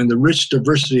paintings showing the rich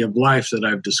diversity of life that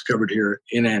I've discovered here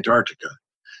in Antarctica,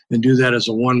 and do that as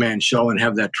a one-man show and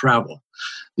have that travel.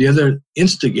 The other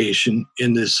instigation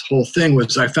in this whole thing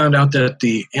was I found out that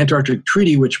the Antarctic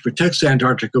Treaty, which protects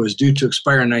Antarctica, was due to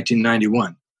expire in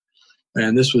 1991.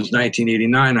 And this was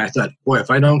 1989. I thought, boy, if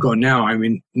I don't go now,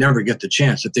 never get the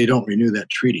chance if they don't renew that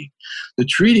treaty. The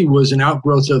treaty was an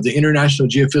outgrowth of the International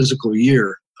Geophysical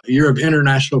Year, a year of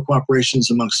international cooperations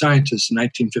among scientists in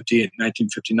 1958 and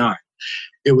 1959.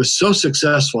 It was so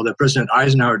successful that President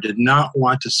Eisenhower did not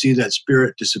want to see that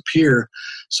spirit disappear,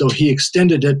 so he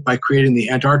extended it by creating the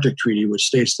Antarctic Treaty, which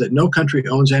states that no country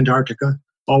owns Antarctica.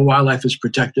 All wildlife is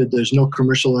protected. There's no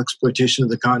commercial exploitation of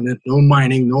the continent, no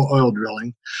mining, no oil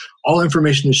drilling. All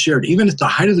information is shared. Even at the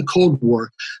height of the Cold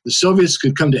War, the Soviets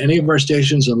could come to any of our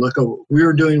stations and look at what we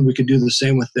were doing. We could do the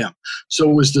same with them. So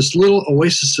it was this little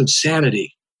oasis of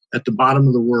sanity at the bottom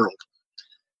of the world.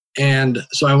 And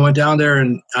so I went down there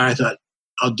and I thought,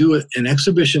 I'll do an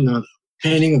exhibition of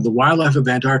painting of the wildlife of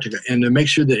Antarctica. And to make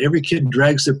sure that every kid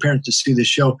drags their parents to see the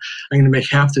show, I'm going to make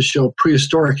half the show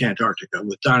prehistoric Antarctica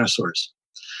with dinosaurs.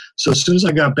 So as soon as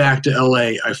I got back to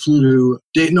LA, I flew to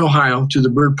Dayton, Ohio, to the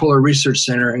Bird Polar Research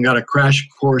Center and got a crash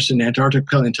course in Antarctic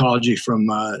paleontology from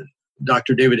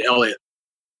Dr. David Elliott.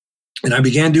 And I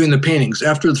began doing the paintings.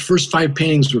 After the first 5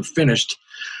 paintings were finished,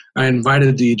 I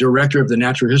invited the director of the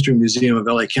Natural History Museum of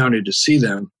LA County to see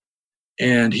them.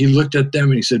 And he looked at them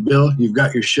and he said, "Bill, you've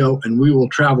got your show and we will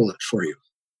travel it for you."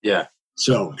 Yeah.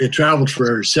 So it traveled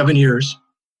for 7 years.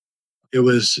 It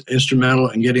was instrumental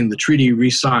in getting the treaty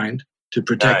re-signed to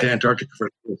protect Antarctica for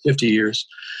 50 years.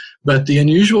 But the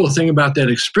unusual thing about that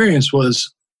experience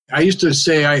was I used to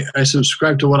say I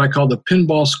subscribe to what I call the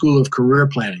pinball school of career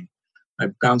planning. I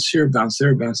bounce here, bounce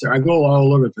there, bounce there. I go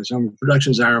all over the place. I'm a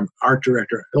production designer, art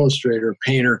director, illustrator,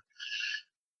 painter.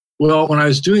 Well, when I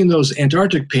was doing those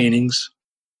Antarctic paintings,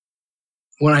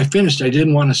 when I finished, I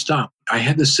didn't want to stop. I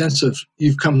had the sense of,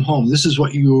 you've come home. This is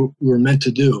what you were meant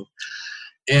to do.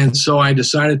 And so I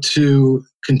decided to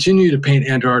continue to paint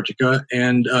Antarctica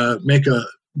and make a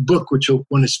book, which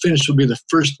when it's finished will be the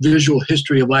first visual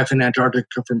history of life in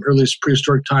Antarctica from earliest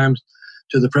prehistoric times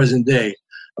to the present day.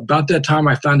 About that time,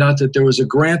 I found out that there was a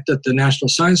grant that the National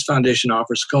Science Foundation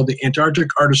offers called the Antarctic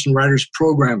Artists and Writers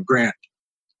Program Grant.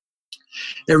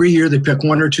 Every year they pick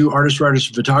 1 or 2 artists, writers,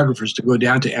 and photographers to go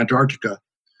down to Antarctica.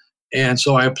 And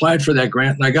so I applied for that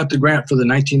grant, and I got the grant for the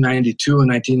 1992 and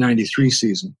 1993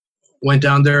 season. Went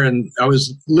down there, and I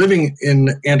was living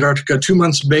in Antarctica, 2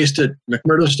 months based at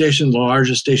McMurdo Station, the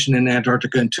largest station in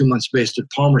Antarctica, and 2 months based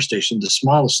at Palmer Station, the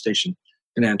smallest station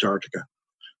in Antarctica.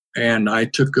 And I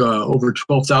took over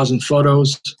 12,000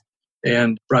 photos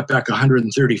and brought back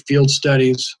 130 field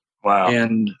studies. Wow.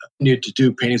 And continued to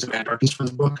do paintings of Antarctica for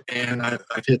the book. And I've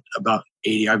hit about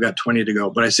 80. I've got 20 to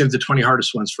go. But I saved the 20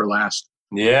 hardest ones for last.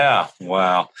 Yeah,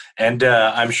 wow. And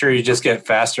I'm sure you just get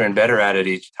faster and better at it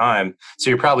each time. So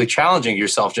you're probably challenging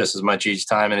yourself just as much each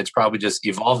time, and it's probably just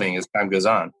evolving as time goes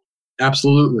on.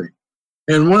 Absolutely.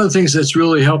 And one of the things that's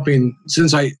really helping,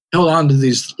 since I held on to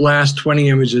these last 20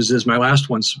 images as my last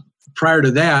ones, prior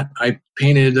to that, I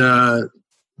painted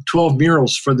 12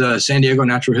 murals for the San Diego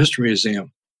Natural History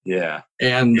Museum. Yeah.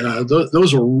 And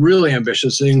those are really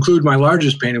ambitious. They include my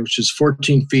largest painting, which is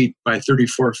 14 feet by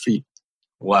 34 feet.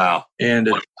 Wow. And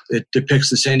it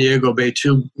depicts the San Diego Bay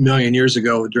 2 million years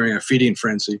ago during a feeding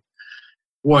frenzy.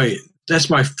 Boy, that's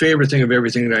my favorite thing of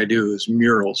everything that I do is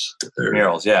murals.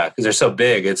 Murals, yeah, because they're so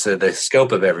big. It's the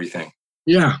scope of everything.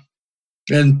 Yeah.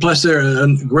 And plus, they're a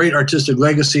great artistic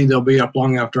legacy. They'll be up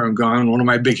long after I'm gone. One of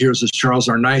my big heroes is Charles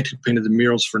R. Knight, who painted the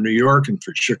murals for New York and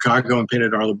for Chicago and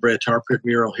painted our La Brea Tar Pit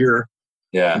mural here.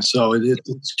 Yeah. And so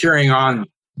it's carrying on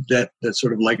that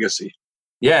sort of legacy.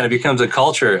 Yeah, and it becomes a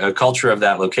culture of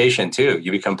that location, too.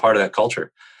 You become part of that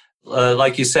culture.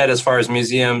 Like you said, as far as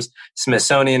museums,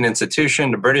 Smithsonian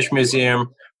Institution, the British Museum,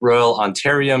 Royal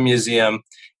Ontario Museum,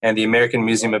 and the American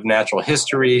Museum of Natural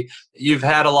History. You've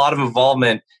had a lot of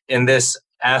involvement in this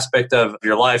aspect of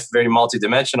your life, very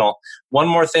multidimensional. One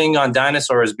more thing on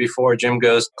dinosaurs before Jim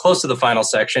goes close to the final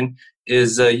section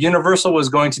is Universal was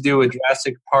going to do a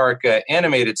Jurassic Park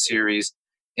animated series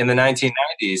in the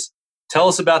 1990s. Tell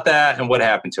us about that and what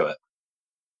happened to it.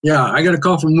 Yeah, I got a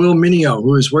call from Will Mineo,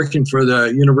 who is working for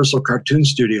the Universal Cartoon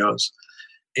Studios.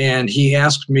 And he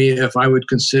asked me if I would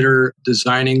consider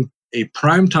designing a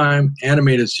primetime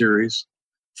animated series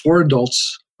for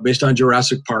adults based on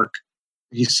Jurassic Park.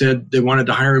 He said they wanted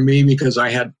to hire me because I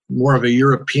had more of a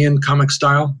European comic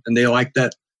style, and they liked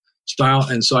that style.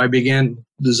 And so I began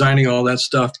designing all that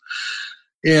stuff.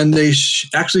 And they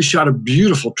actually shot a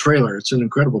beautiful trailer. It's an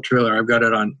incredible trailer. I've got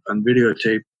it on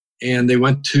videotape. And they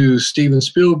went to Steven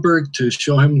Spielberg to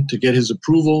show him, to get his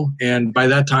approval. And by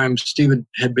that time, Steven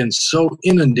had been so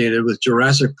inundated with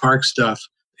Jurassic Park stuff,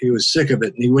 he was sick of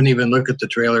it. And he wouldn't even look at the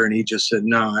trailer. And he just said,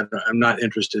 no, I'm not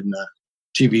interested in a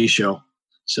TV show.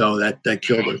 So that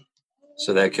killed it.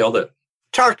 So that killed it.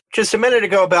 Talked just a minute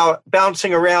ago about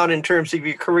bouncing around in terms of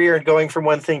your career and going from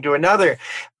one thing to another.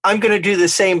 I'm going to do the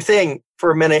same thing for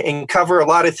a minute and cover a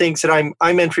lot of things that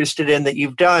I'm interested in that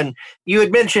you've done. You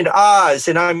had mentioned Oz,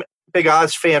 and I'm a big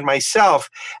Oz fan myself.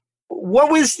 What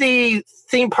was the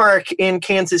theme park in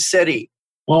Kansas City?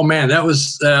 Oh, man, that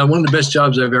was one of the best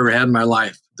jobs I've ever had in my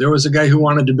life. There was a guy who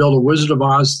wanted to build a Wizard of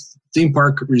Oz theme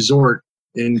park resort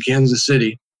in Kansas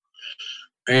City.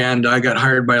 And I got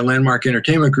hired by Landmark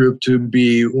Entertainment Group to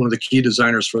be one of the key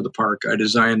designers for the park. I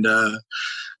designed the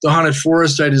Haunted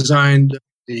Forest. I designed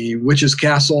the Witch's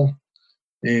Castle.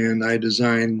 And I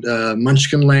designed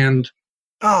Munchkin Land.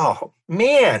 Oh,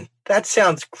 man, that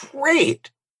sounds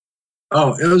great.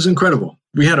 Oh, it was incredible.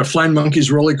 We had a Flying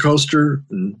Monkeys roller coaster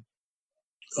and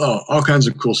all kinds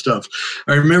of cool stuff.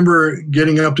 I remember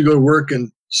getting up to go to work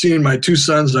and seeing my two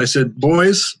sons. I said,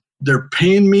 boys, they're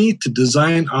paying me to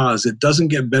design Oz. It doesn't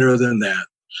get better than that.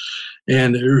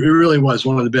 And it really was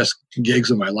one of the best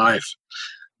gigs of my life.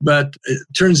 But it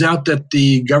turns out that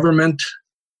the government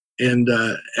and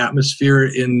atmosphere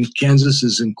in Kansas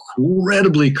is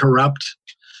incredibly corrupt.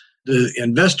 The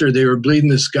investor, they were bleeding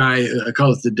this guy, I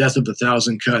call it the death of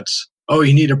 1,000 cuts. Oh,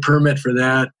 you need a permit for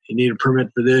that. You need a permit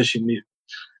for this.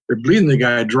 They're bleeding the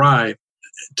guy dry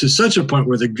to such a point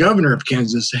where the governor of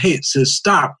Kansas says,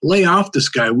 stop, lay off this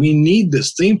guy. We need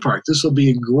this theme park. This will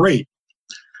be great.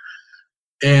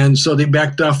 And so they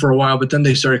backed off for a while, but then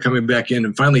they started coming back in,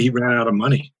 and finally he ran out of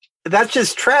money. That's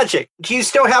just tragic. Do you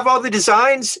still have all the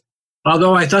designs?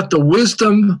 Although I thought the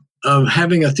wisdom of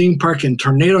having a theme park in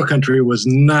tornado country was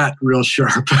not real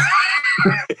sharp.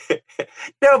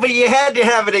 No, but you had to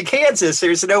have it in Kansas.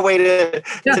 There's no way to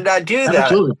not do that.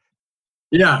 Absolutely.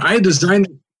 Yeah, I designed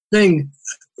the thing.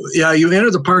 Yeah, you enter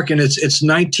the park and it's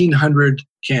 1900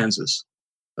 Kansas.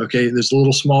 Okay, there's a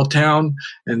little small town,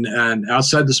 and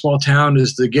outside the small town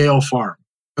is the Gale farm.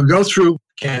 You go through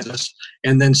Kansas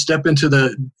and then step into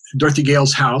the Dorothy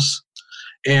Gale's house,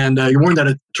 and you're warned that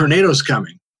a tornado's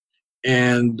coming.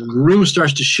 And the room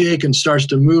starts to shake and starts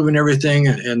to move and everything,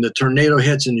 and the tornado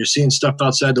hits, and you're seeing stuff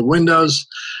outside the windows,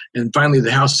 and finally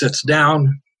the house sets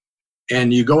down,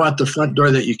 and you go out the front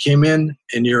door that you came in,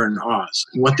 and you're in Oz.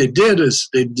 And what they did is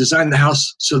they designed the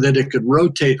house so that it could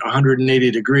rotate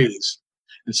 180 degrees.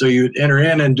 And so you'd enter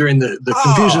in, and during the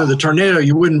confusion of the tornado,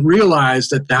 you wouldn't realize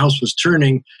that the house was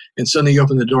turning, and suddenly you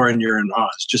open the door and you're in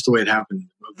Oz, just the way it happened.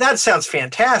 That sounds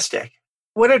fantastic.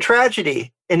 What a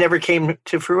tragedy. It never came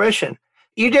to fruition.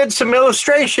 You did some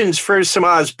illustrations for some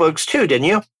Oz books too, didn't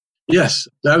you? Yes,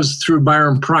 that was through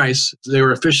Byron Price. They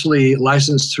were officially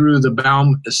licensed through the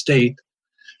Baum estate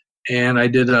and I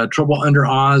did Trouble Under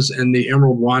Oz and the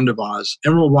Emerald Wand of Oz.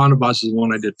 Emerald Wand of Oz is the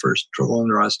one I did first, Trouble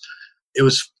Under Oz. It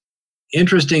was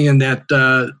interesting in that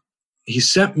he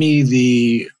sent me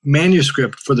the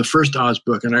manuscript for the first Oz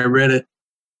book, and I read it,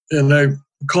 and I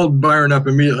called Byron up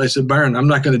immediately. I said, Byron, I'm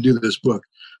not going to do this book.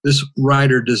 This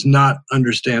writer does not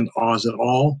understand Oz at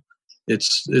all.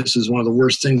 This is one of the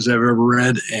worst things I've ever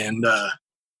read, and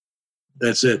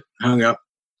that's it. Hung up.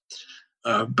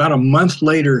 About a month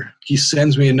later, he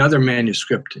sends me another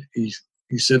manuscript. He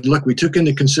said, look, we took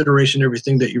into consideration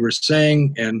everything that you were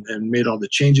saying and made all the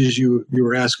changes you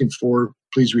were asking for.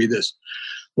 Please read this.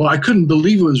 Well, I couldn't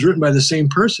believe it was written by the same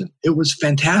person. It was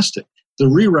fantastic. The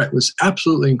rewrite was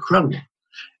absolutely incredible.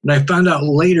 And I found out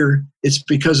later it's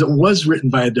because it was written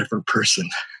by a different person.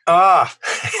 Ah.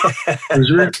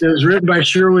 It was written by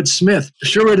Sherwood Smith.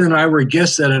 Sherwood and I were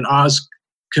guests at an Oz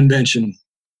convention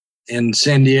in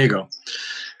San Diego.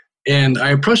 And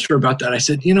I approached her about that. I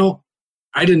said,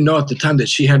 I didn't know at the time that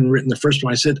she hadn't written the first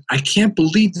one. I said, I can't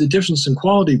believe the difference in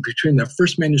quality between the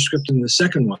first manuscript and the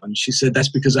second one. She said, that's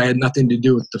because I had nothing to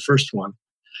do with the first one.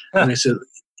 And I said,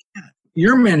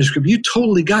 your manuscript, you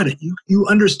totally got it. You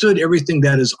understood everything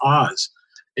that is Oz.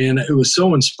 And it was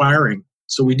so inspiring.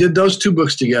 So we did those two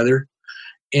books together.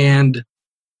 And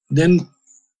then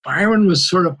Byron was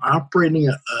sort of operating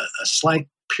a slight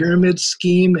pyramid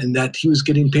scheme, and that he was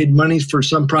getting paid money for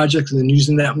some projects and then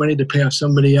using that money to pay off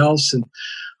somebody else. And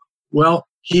well,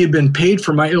 he had been paid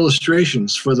for my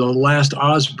illustrations for the last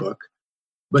Oz book,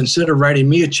 but instead of writing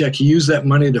me a check, he used that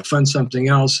money to fund something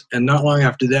else. And not long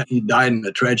after that, he died in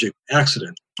a tragic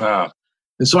accident. Wow.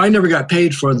 And so I never got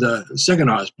paid for the second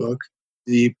Oz book.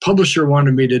 The publisher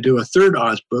wanted me to do a third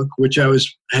Oz book, which I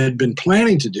had been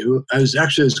planning to do. I was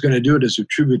going to do it as a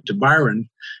tribute to Byron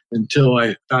until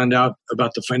I found out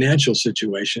about the financial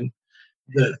situation.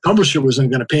 The publisher wasn't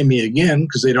going to pay me again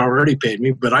because they'd already paid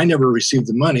me, but I never received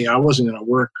the money. I wasn't going to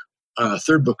work on a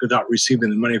third book without receiving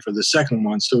the money for the second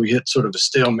one, so we hit sort of a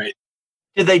stalemate.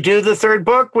 Did they do the third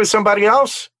book with somebody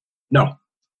else? No,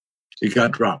 it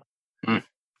got dropped.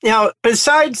 Now,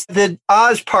 besides the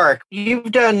Oz Park,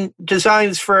 you've done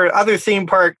designs for other theme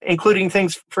parks, including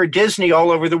things for Disney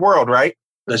all over the world, right?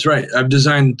 That's right. I've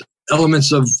designed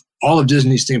elements of all of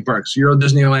Disney's theme parks: Euro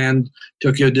Disneyland,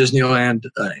 Tokyo Disneyland,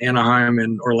 Anaheim,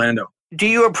 and Orlando. Do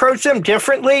you approach them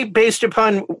differently based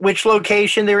upon which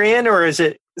location they're in, or is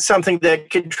it something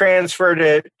that could transfer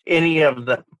to any of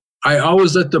them? I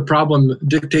always let the problem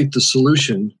dictate the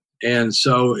solution, and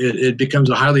so it becomes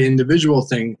a highly individual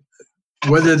thing.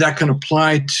 Whether that can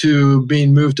apply to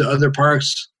being moved to other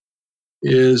parks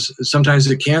is sometimes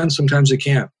it can, sometimes it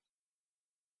can't.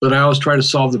 But I always try to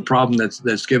solve the problem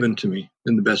that's given to me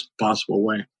in the best possible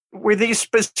way. Were these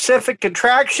specific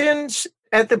attractions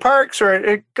at the parks,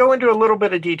 or go into a little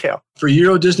bit of detail? For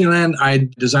Euro Disneyland, I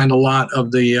designed a lot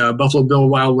of the Buffalo Bill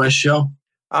Wild West show.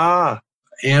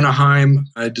 Anaheim,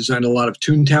 I designed a lot of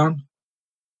Toontown.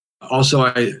 Also,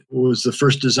 I was the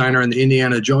first designer on the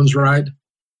Indiana Jones ride.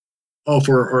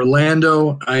 For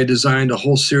Orlando, I designed a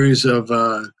whole series of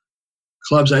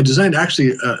clubs. I designed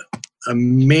actually a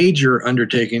major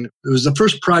undertaking. It was the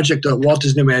first project that Walt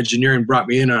Disney Imagineering brought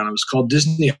me in on. It was called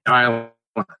Disney Island.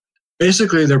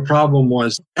 Basically, their problem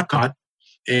was Epcot,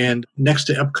 and next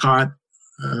to Epcot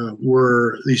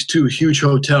were these two huge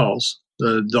hotels,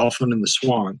 the Dolphin and the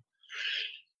Swan.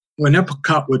 When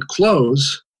Epcot would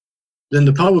close, then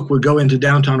the public would go into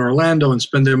downtown Orlando and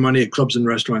spend their money at clubs and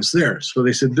restaurants there. So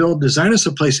they said, Bill, design us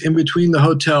a place in between the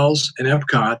hotels and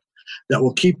Epcot that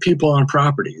will keep people on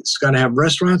property. It's got to have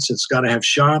restaurants, it's got to have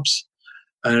shops,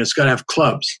 and it's got to have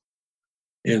clubs.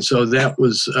 And so that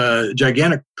was a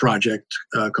gigantic project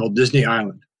called Disney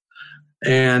Island.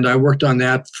 And I worked on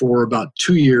that for about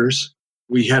 2 years.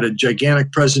 We had a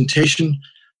gigantic presentation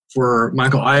for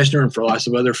Michael Eisner and for lots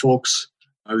of other folks.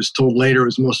 I was told later it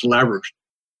was the most elaborate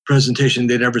presentation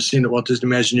they'd ever seen at Walt Disney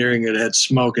Imagineering. It had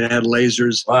smoke, it had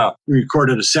lasers. Wow. We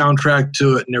recorded a soundtrack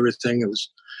to it and everything. It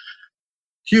was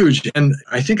huge. And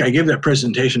I think I gave that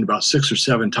presentation about 6 or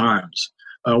 7 times.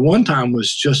 One time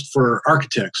was just for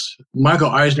architects. Michael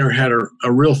Eisner had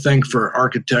a real thing for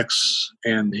architects,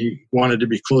 and he wanted to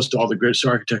be close to all the greatest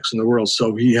architects in the world.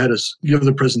 So he had us give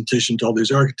the presentation to all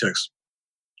these architects.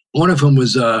 One of whom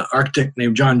was an architect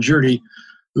named John Jurdy,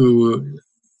 who,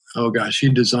 he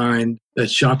designed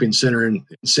that shopping center in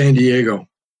San Diego.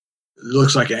 It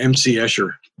looks like an M.C.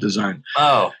 Escher design.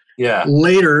 Oh, yeah.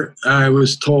 Later, I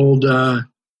was told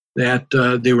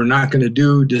that they were not going to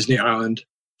do Disney Island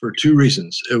for 2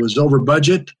 reasons. It was over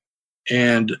budget,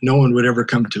 and no one would ever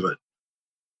come to it.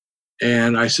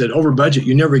 And I said, over budget?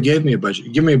 You never gave me a budget.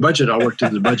 You give me a budget, I'll work to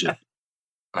the budget.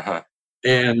 Uh-huh.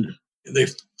 And They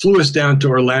flew us down to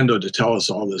Orlando to tell us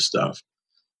all this stuff.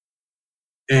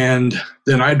 And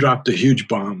then I dropped a huge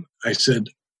bomb. I said,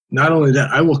 not only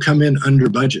that, I will come in under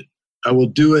budget. I will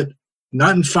do it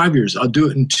not in 5 years. I'll do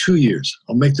it in 2 years.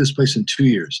 I'll make this place in 2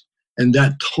 years. And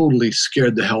that totally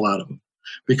scared the hell out of them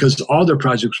because all their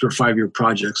projects were 5-year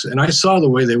projects. And I saw the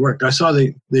way they worked. I saw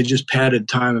they just padded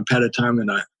time.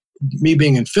 And me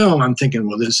being in film, I'm thinking,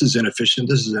 well, this is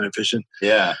inefficient.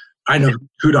 Yeah. I know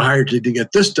who to hire to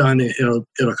get this done. It'll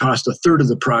cost a third of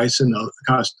the price and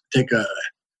it'll take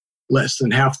less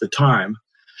than half the time.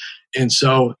 And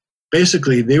so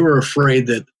basically they were afraid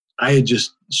that I had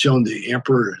just shown the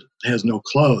emperor has no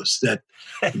clothes, that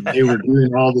they were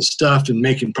doing all this stuff and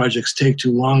making projects take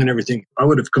too long and everything. I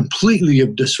would have completely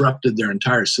disrupted their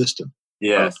entire system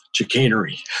of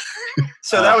chicanery.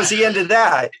 So that was the end of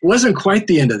that. It wasn't quite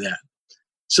the end of that.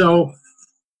 So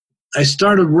I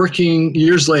started working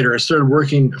years later. I started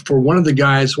working for one of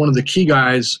the key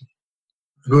guys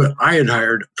who I had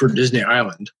hired for Disney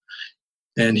Island.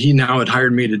 And he now had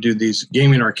hired me to do these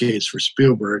gaming arcades for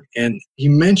Spielberg. And he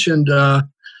mentioned, the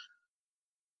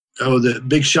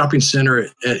big shopping center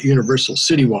at Universal,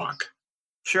 City Walk.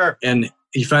 Sure. And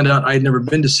he found out I'd never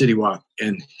been to City Walk,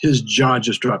 and his jaw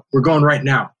just dropped. We're going right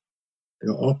now. I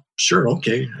go, oh, sure,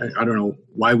 okay. I don't know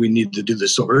why we need to do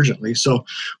this so urgently. So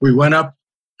we went up,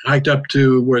 hiked up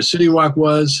to where City Walk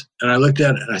was, and I looked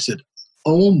at it and I said,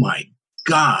 oh my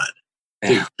God,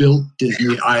 they built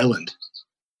Disney Island.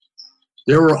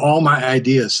 There were all my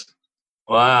ideas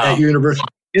at Universal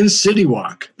in City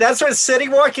Walk. That's what City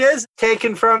Walk is?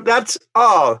 Taken from,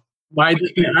 by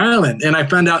Disney Island. And I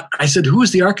found out, I said, who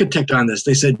was the architect on this?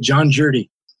 They said, John Jurdy.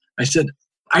 I said,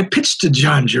 I pitched to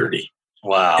John Jurdy.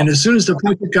 Wow. And as soon as the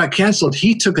project got canceled,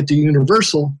 he took it to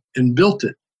Universal and built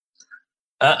it.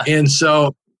 And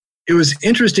so it was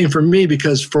interesting for me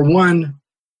because, for one,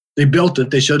 they built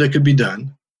it. They showed it could be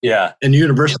done. Yeah. And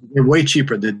Universal, they're way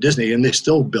cheaper than Disney, and they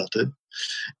still built it.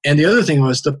 And the other thing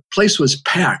was the place was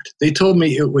packed. They told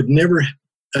me it would never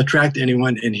attract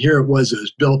anyone, and here it was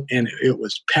built, and it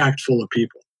was packed full of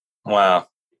people. Wow.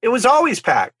 It was always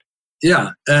packed.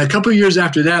 Yeah. A couple of years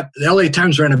after that, the LA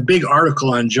Times ran a big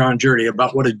article on John Jurdy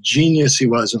about what a genius he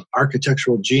was, an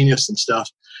architectural genius and stuff.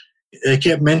 They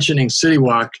kept mentioning City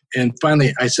Walk, and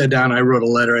finally I sat down, I wrote a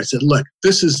letter. I said, look,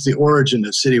 this is the origin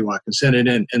of City Walk, and sent it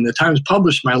in. And the Times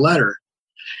published my letter.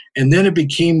 And then it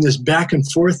became this back and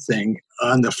forth thing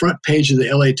on the front page of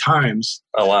the LA Times.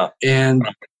 Oh, wow. And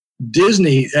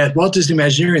Disney, at Walt Disney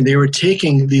Imagineering, they were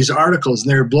taking these articles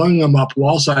and they were blowing them up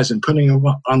wall size and putting them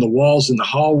up on the walls in the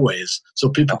hallways so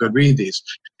people could read these.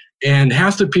 And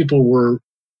half the people were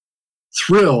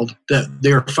thrilled that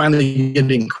they were finally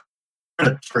getting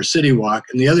credit for City Walk,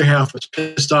 and the other half was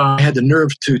pissed off. I had the nerve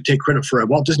to take credit for a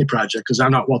Walt Disney project because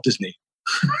I'm not Walt Disney.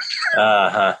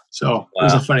 So it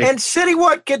was a funny. And City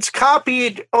Walk gets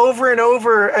copied over and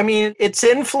over. I mean, its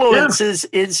influence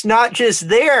is not just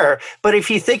there, but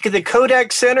if you think of the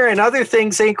Kodak Center and other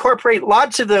things, they incorporate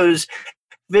lots of those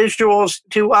visuals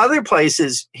to other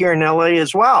places here in LA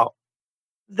as well.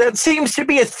 That seems to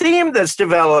be a theme that's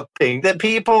developing, that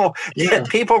people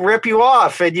rip you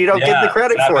off and you don't get the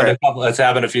credit for it. It's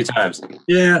happened a few times.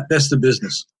 Yeah, that's the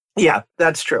business. Yeah,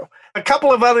 that's true. A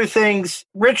couple of other things.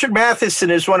 Richard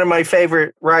Matheson is one of my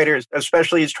favorite writers,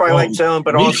 especially his Twilight Zone,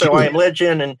 but also too. I Am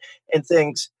Legend and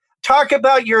things. Talk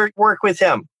about your work with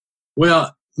him.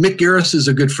 Well, Mick Garris is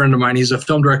a good friend of mine. He's a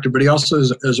film director, but he also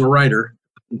is a writer.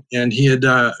 And he had,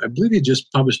 I believe he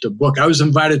just published a book. I was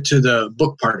invited to the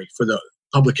book party for the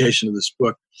publication of this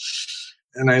book.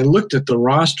 And I looked at the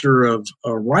roster of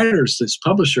writers this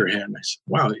publisher had, and I said,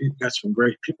 wow, you've got some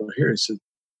great people here. He said,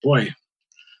 boy,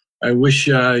 I wish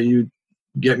you'd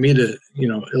get me to,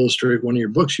 illustrate one of your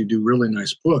books. You do really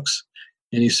nice books.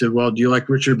 And he said, well, do you like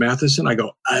Richard Matheson? I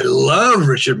go, I love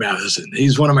Richard Matheson.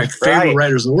 He's one of my favorite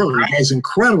writers in the world. The guy's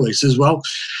incredible. He says, well,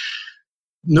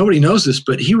 nobody knows this,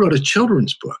 but he wrote a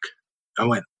children's book. I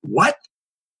went, what?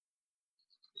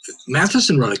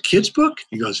 Matheson wrote a kid's book?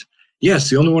 He goes,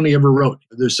 yes, the only one he ever wrote.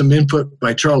 There's some input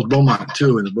by Charles Beaumont,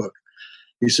 too, in the book.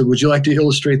 He said, would you like to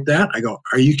illustrate that? I go,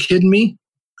 are you kidding me?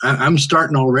 I'm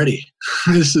starting already.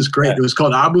 This is great. It was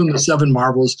called Abu and the Seven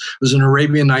Marvels. It was an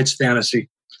Arabian Nights fantasy.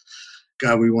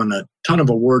 God, we won a ton of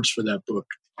awards for that book.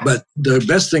 But the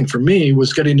best thing for me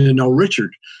was getting to know Richard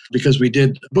because we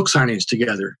did book signings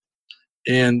together.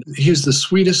 And he's the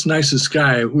sweetest, nicest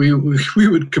guy. We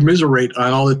would commiserate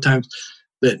on all the times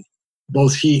that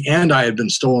both he and I had been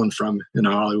stolen from in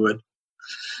Hollywood.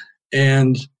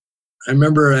 And I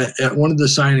remember at one of the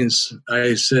signings,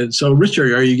 I said, so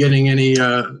Richard, are you getting any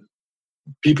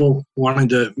people wanting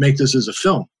to make this as a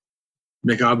film?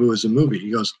 make Abu as a movie.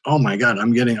 He goes, oh my God,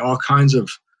 I'm getting all kinds of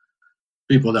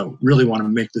people that really want to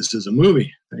make this as a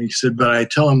movie. And he said, but I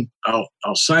tell him I'll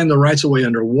sign the rights away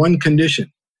under one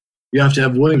condition. You have to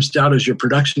have William Stout as your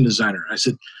production designer. I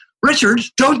said, Richard,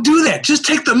 don't do that. Just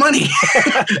take the money.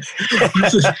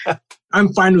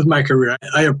 I'm fine with my career.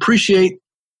 I appreciate,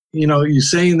 you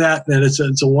saying that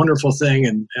it's a wonderful thing,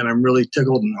 and I'm really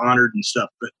tickled and honored and stuff.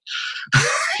 But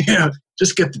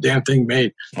just get the damn thing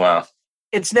made. Wow.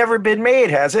 It's never been made,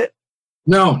 has it?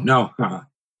 No.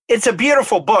 It's a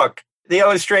beautiful book. The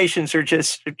illustrations are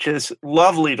just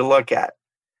lovely to look at.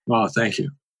 Well, thank you.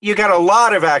 You got a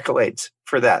lot of accolades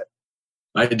for that.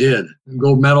 I did.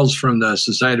 Gold medals from the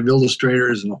Society of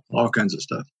Illustrators and all kinds of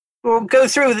stuff. We'll go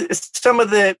through some of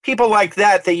the people like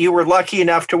that you were lucky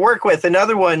enough to work with.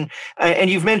 Another one, and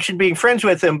you've mentioned being friends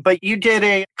with him, but you did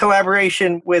a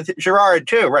collaboration with Gerard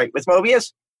too, right? With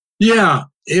Moebius? Yeah,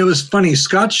 it was funny.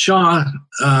 Scott Shaw,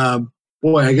 I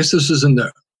guess this was in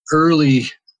the early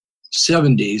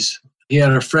 70s. He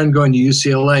had a friend going to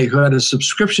UCLA who had a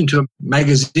subscription to a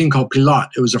magazine called Pilote.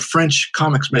 It was a French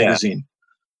comics magazine. Yeah.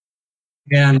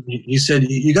 And he said,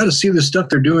 you got to see the stuff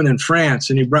they're doing in France.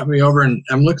 And he brought me over, and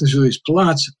I'm looking through these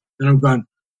Pilotes, and I'm going,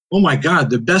 oh my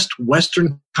God, the best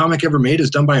Western comic ever made is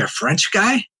done by a French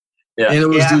guy? Yeah. And it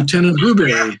was Lieutenant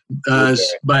Blueberry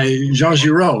by Jean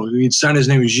Giraud. He'd signed his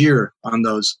name Gire on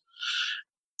those.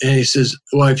 And he says,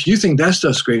 well, if you think that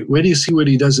stuff's great, wait till you see what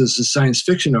he does as a science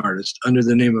fiction artist under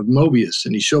the name of Moebius.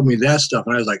 And he showed me that stuff.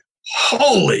 And I was like,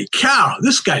 holy cow,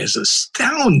 this guy is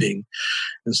astounding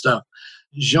and stuff.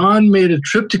 Jean made a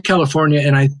trip to California,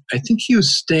 and I think he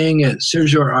was staying at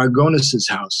Sergio Aragonés's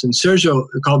house. And Sergio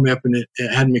called me up and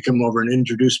had me come over and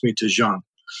introduce me to Jean.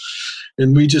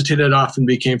 And we just hit it off and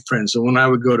became friends. So when I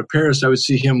would go to Paris, I would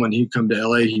see him. When he'd come to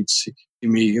LA, he'd see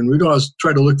me. And we'd always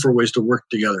try to look for ways to work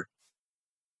together.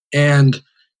 And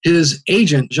his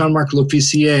agent, Jean-Marc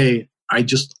L'Officier, I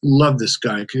just love this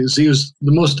guy because he was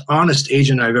the most honest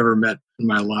agent I've ever met in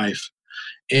my life.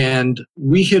 And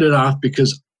we hit it off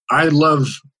because I love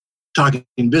talking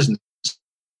business.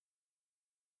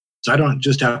 So I don't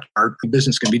just have art.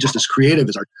 Business can be just as creative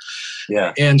as art.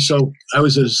 Yeah. And so I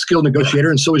was a skilled negotiator,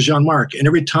 and so was Jean-Marc. And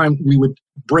every time we would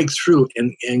break through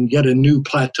and get a new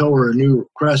plateau or a new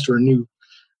crest or a new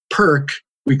perk,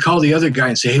 we call the other guy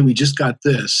and say, hey, we just got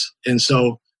this. And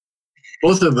so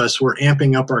both of us were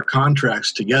amping up our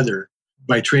contracts together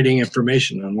by trading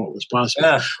information on what was possible.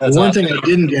 Yeah, one thing I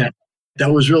didn't get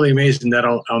that was really amazing that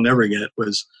I'll never get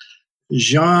was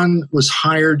Jean was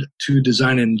hired to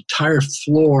design an entire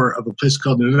floor of a place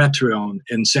called the Metreon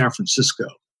in San Francisco.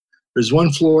 There's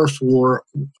one floor for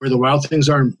where the Wild Things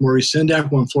are in Maurice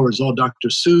Sendak. One floor is all Dr.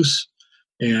 Seuss.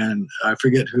 And I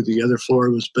forget who the other floor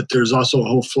was, but there's also a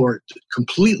whole floor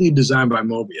completely designed by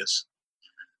Moebius.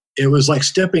 It was like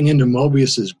stepping into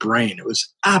Moebius's brain. It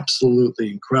was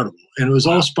absolutely incredible. And it was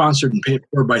all sponsored and paid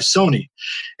for by Sony.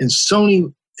 And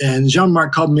Sony, and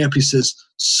Jean-Marc called me up. He says,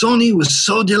 Sony was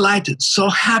so delighted, so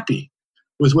happy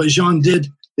with what Jean did.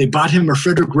 They bought him a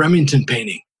Frederick Remington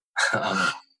painting.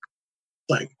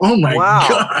 Like, oh my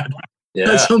God. Yeah.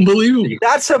 That's unbelievable.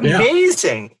 That's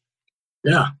amazing.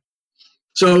 Yeah.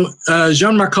 So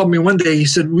Jean-Marc called me one day. He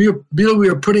said, Bill, we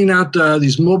are putting out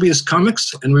these Moebius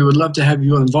comics, and we would love to have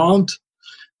you involved.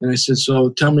 And I said, so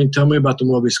tell me about the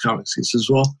Moebius comics. He says,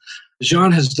 well,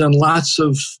 Jean has done lots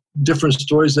of different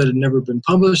stories that had never been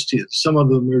published. Some of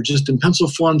them are just in pencil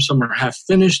form. Some are half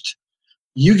finished.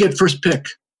 You get first pick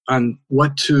on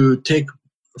what to take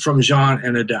from Jean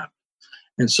and adapt.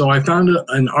 And so I found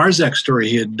an Arzak story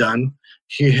he had done.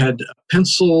 He had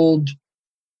penciled,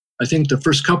 I think, the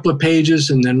first couple of pages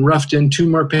and then roughed in 2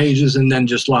 more pages and then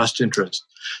just lost interest.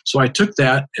 So I took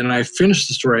that and I finished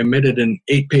the story. I made it an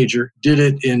 8-pager, did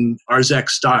it in Arzak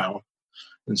style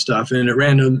and stuff. And it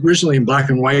ran originally in black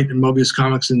and white in Moebius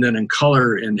Comics and then in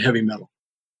color in Heavy Metal.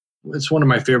 It's one of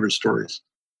my favorite stories.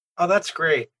 Oh, that's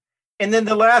great. And then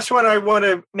the last one I want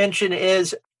to mention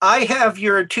is I have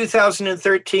your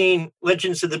 2013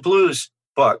 Legends of the Blues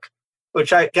book,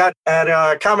 which I got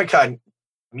at Comic-Con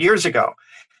years ago.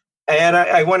 And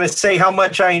I want to say how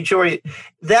much I enjoy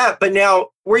that. But now,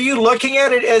 were you looking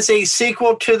at it as a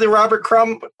sequel to the Robert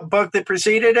Crumb book that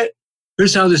preceded it?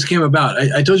 Here's how this came about.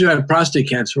 I told you I had prostate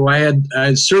cancer. Well, I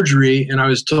had surgery, and I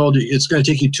was told it's going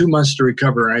to take you 2 months to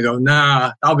recover. And I go,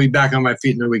 nah, I'll be back on my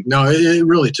feet in a week. No, it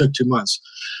really took 2 months.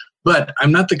 But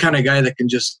I'm not the kind of guy that can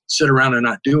just sit around and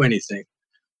not do anything.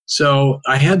 So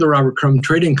I had the Robert Crumb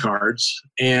trading cards,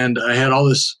 and I had all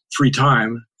this free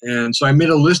time. And so I made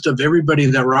a list of everybody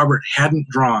that Robert hadn't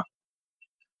drawn.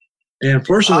 And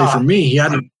fortunately for me, he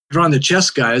hadn't drawn the chess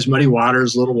guys, Muddy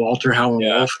Waters, Little Walter, Howlin'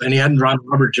 Wolf, and he hadn't drawn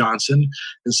Robert Johnson.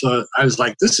 And so I was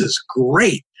like, this is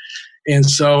great. And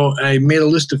so I made a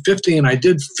list of 50, and I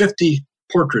did 50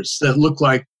 portraits that looked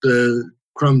like the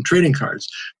Crumb trading cards.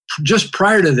 Just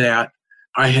prior to that,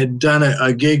 I had done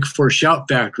a gig for Shout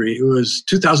Factory. It was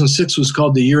 2006 was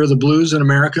called the Year of the Blues in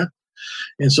America.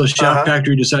 And so Shout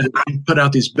Factory decided to put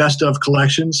out these best of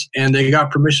collections, and they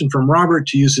got permission from Robert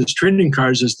to use his trading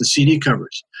cards as the CD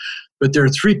covers. But there are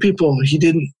 3 people he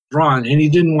didn't draw, and he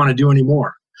didn't want to do any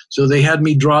more. So they had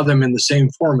me draw them in the same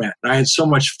format. And I had so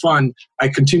much fun, I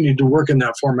continued to work in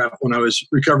that format when I was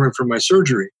recovering from my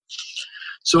surgery.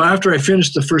 So after I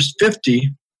finished the first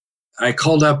 50, I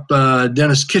called up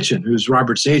Dennis Kitchen, who's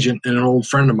Robert's agent and an old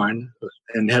friend of mine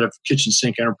and head of Kitchen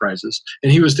Sink Enterprises.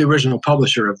 And he was the original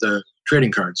publisher of the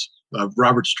trading cards, of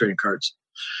Robert's trading cards.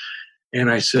 And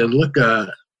I said, look,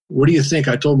 what do you think?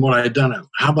 I told him what I had done.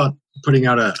 How about putting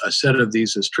out a set of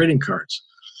these as trading cards?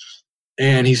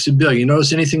 And he said, Bill, you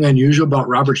notice anything unusual about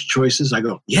Robert's choices? I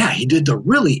go, yeah, he did the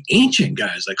really ancient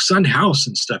guys like Sun House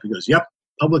and stuff. He goes, yep,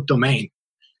 public domain.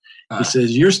 He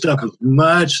says, your stuff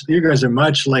is you guys are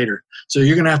much later. So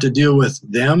you're going to have to deal with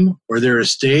them or their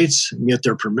estates and get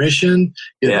their permission,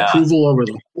 get approval over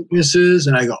the witnesses.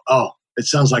 And I go, oh, it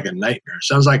sounds like a nightmare.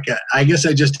 Sounds like, I guess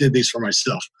I just did these for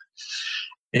myself.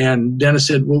 And Dennis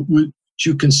said, well, would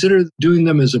you consider doing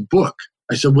them as a book?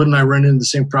 I said, wouldn't I run into the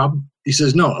same problem? He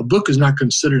says, no, a book is not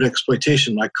considered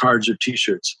exploitation like cards or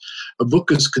T-shirts. A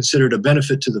book is considered a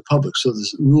benefit to the public, so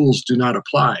the rules do not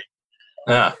apply.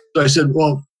 So I said,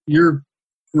 well, you're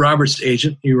Robert's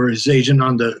agent. You were his agent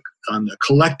on the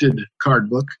collected card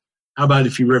book. How about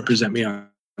if you represent me on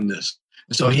this?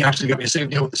 And so he actually got me a same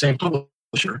deal with the same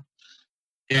publisher.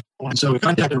 And so we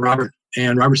contacted Robert,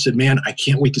 and Robert said, man, I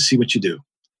can't wait to see what you do.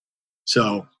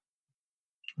 So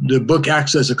the book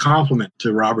acts as a complement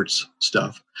to Robert's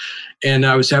stuff. And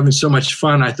I was having so much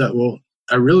fun, I thought, well,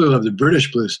 I really love the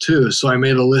British blues too. So I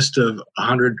made a list of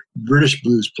 100 British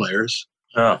blues players.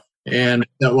 And I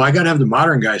thought, well, I got to have the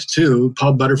modern guys too.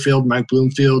 Paul Butterfield, Mike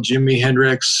Bloomfield, Jimi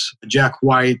Hendrix, Jack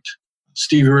White,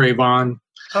 Stevie Ray Vaughan.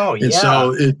 Oh, yeah. And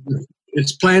so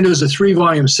it's planned as a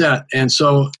 3-volume set. And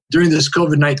so during this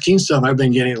COVID-19 stuff, I've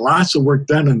been getting lots of work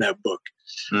done on that book,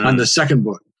 on the second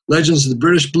book. Legends of the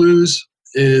British Blues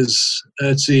is,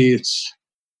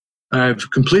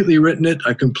 I've completely written it.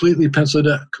 I completely penciled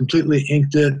it, completely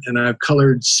inked it, and I've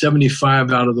colored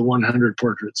 75 out of the 100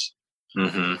 portraits.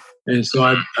 And so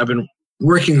I've been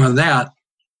working on that.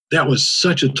 That was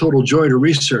such a total joy to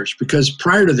research, because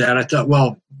prior to that, I thought,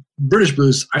 well, British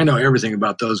blues, I know everything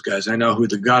about those guys. I know who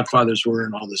the Godfathers were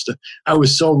and all this stuff. I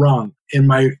was so wrong. In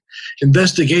my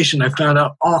investigation, I found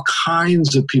out all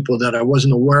kinds of people that I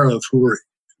wasn't aware of who were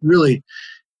really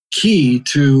key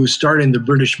to starting the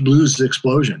British blues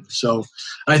explosion. So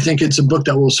I think it's a book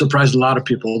that will surprise a lot of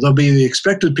people. There'll be the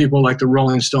expected people like the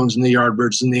Rolling Stones and the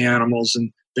Yardbirds and the Animals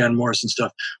and Van Morrison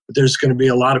stuff, but there's going to be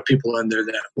a lot of people in there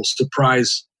that will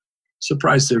surprise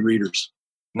their readers.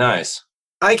 Nice.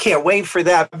 I can't wait for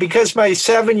that, because my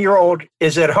 7-year-old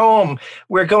is at home.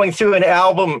 We're going through an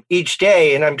album each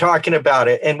day, and I'm talking about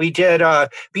it. And we did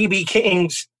B.B.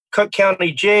 King's Cook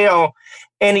County Jail,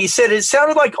 and he said it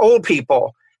sounded like old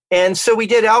people. And so we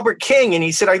did Albert King, and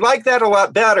he said, I like that a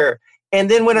lot better. And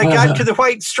then when I got to the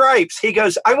White Stripes, he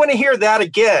goes, I want to hear that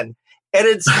again. And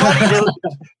it's funny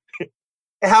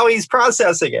how he's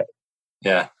processing it.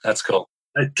 Yeah, that's cool.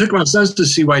 I took my sons to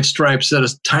see White Stripes at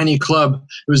a tiny club.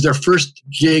 It was their first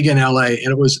gig in LA, and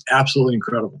it was absolutely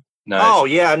incredible. Nice. Oh,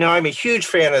 yeah. No, I'm a huge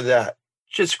fan of that.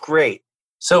 Just great.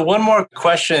 So one more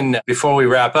question before we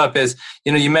wrap up is,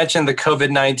 you mentioned the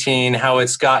COVID-19, how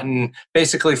it's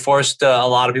basically forced a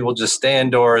lot of people to just stay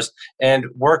indoors and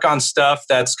work on stuff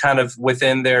that's kind of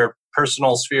within their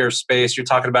personal sphere of space. You're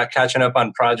talking about catching up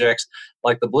on projects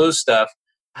like the blues stuff.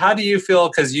 How do you feel,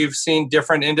 because you've seen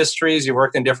different industries, you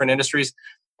worked in different industries,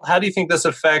 how do you think this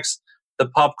affects the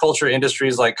pop culture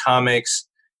industries like comics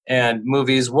and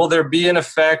movies? Will there be an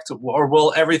effect, or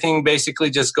will everything basically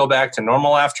just go back to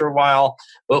normal after a while?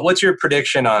 What's your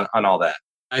prediction on all that?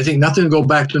 I think nothing will go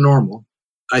back to normal.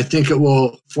 I think it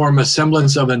will form a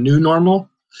semblance of a new normal.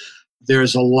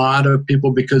 There's a lot of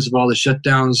people, because of all the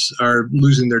shutdowns, are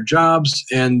losing their jobs,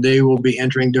 and they will be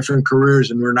entering different careers,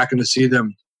 and we're not going to see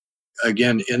them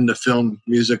again in the film,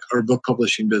 music, or book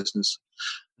publishing business.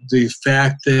 The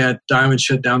fact that Diamond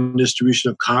shut down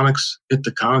distribution of comics hit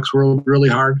the comics world really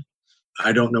hard.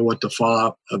 I don't know what the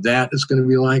fallout of that is going to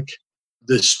be like.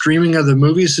 The streaming of the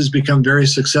movies has become very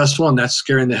successful, and that's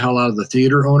scaring the hell out of the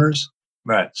theater owners.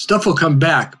 Right. Stuff will come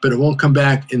back, but it won't come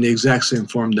back in the exact same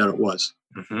form that it was.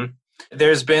 Mm-hmm.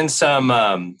 There's been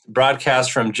some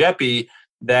broadcasts from Jeppy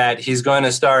that he's going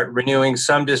to start renewing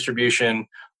some distribution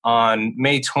on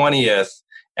May 20th.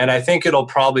 And I think it'll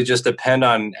probably just depend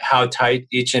on how tight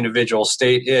each individual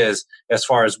state is as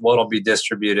far as what'll be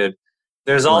distributed.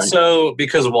 There's also,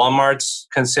 because Walmart's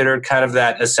considered kind of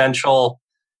that essential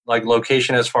like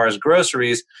location as far as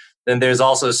groceries, then there's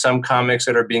also some comics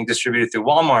that are being distributed through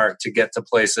Walmart to get to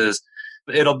places.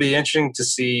 It'll be interesting to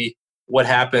see what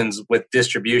happens with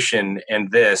distribution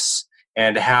and this,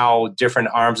 and how different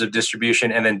arms of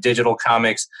distribution and then digital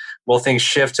comics, will things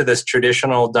shift to this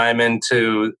traditional diamond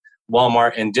to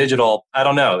Walmart and digital? I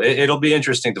don't know. It'll be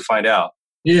interesting to find out.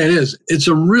 Yeah, it is. It's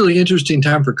a really interesting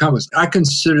time for comics. I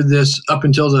consider this, up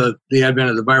until the advent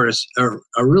of the virus,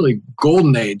 a really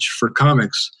golden age for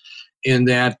comics, in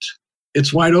that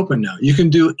it's wide open now. You can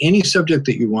do any subject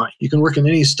that you want. You can work in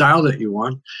any style that you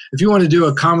want. If you want to do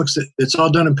a comics that's all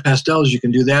done in pastels, you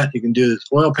can do that. You can do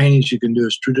oil paintings. You can do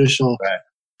traditional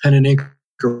pen and ink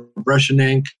or brush and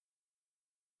ink.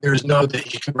 There's no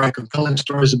that you can write compelling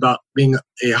stories about being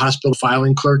a hospital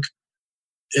filing clerk.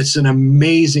 It's an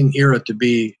amazing era to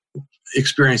be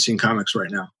experiencing comics right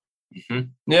now. Mm-hmm.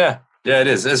 Yeah, it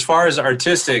is. As far as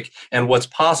artistic and what's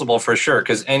possible, for sure,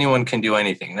 because anyone can do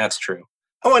anything. That's true.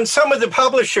 Oh, and some of the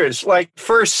publishers, like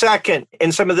First Second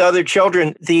and some of the other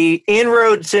children, the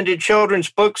inroads into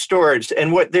children's bookstores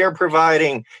and what they're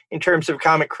providing in terms of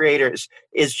comic creators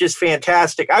is just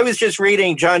fantastic. I was just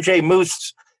reading John J.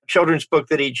 Muth's children's book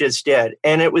that he just did,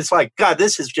 and it was like, God,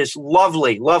 this is just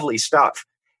lovely, lovely stuff.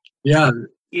 Yeah.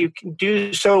 You can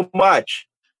do so much.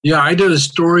 Yeah, I did a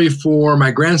story for my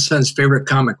grandson's favorite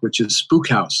comic, which is Spook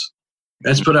House.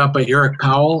 That's put out by Eric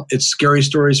Powell. It's scary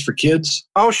stories for kids.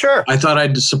 Oh, sure. I thought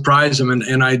I'd surprise him,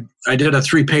 and I did a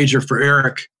 3-pager for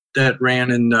Eric that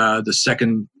ran in the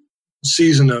second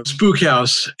season of Spook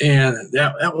House, and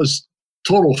that was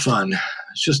total fun.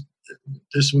 It's just,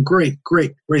 there's some great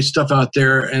stuff out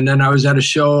there. And then I was at a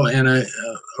show, and a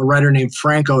writer named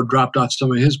Franco dropped off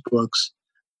some of his books.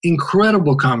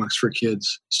 Incredible comics for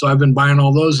kids. So I've been buying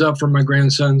all those up for my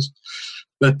grandsons.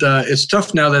 But it's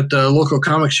tough now that the local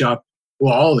comic shop,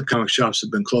 well, all the comic shops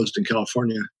have been closed in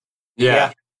California.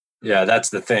 Yeah, that's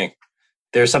the thing.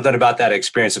 There's something about that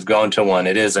experience of going to one.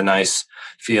 It is a nice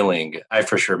feeling. I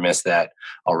for sure miss that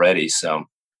already. So,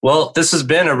 well, this has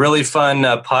been a really fun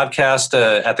podcast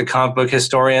at the Comic Book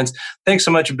Historians. Thanks so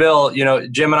much, Bill. You know,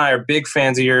 Jim and I are big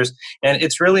fans of yours, and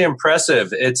it's really impressive.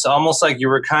 It's almost like you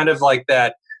were kind of like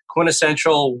that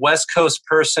quintessential West Coast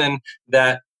person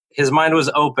that his mind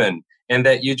was open and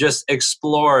that you just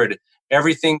explored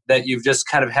everything that you've just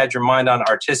kind of had your mind on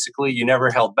artistically. You never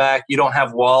held back. You don't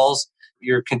have walls.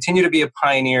 You continue to be a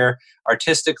pioneer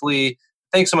artistically.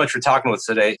 Thanks so much for talking with us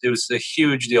today. It was a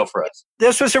huge deal for us.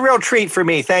 This was a real treat for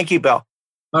me. Thank you, Bill.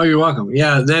 Oh, you're welcome.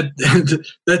 Yeah,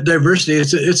 that diversity,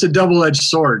 it's a double-edged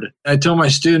sword. I tell my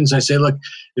students, I say, look,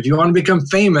 if you want to become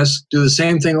famous, do the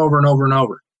same thing over and over and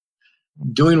over.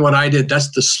 Doing what I did,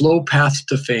 that's the slow path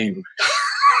to fame.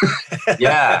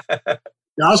 Yeah.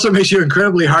 It also makes you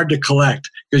incredibly hard to collect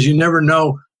because you never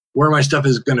know where my stuff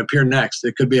is going to appear next.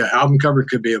 It could be an album cover,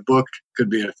 could be a book, could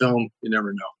be a film. You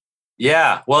never know.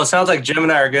 Yeah. Well, it sounds like Jim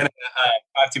and I are going to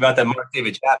talk to you about that Mark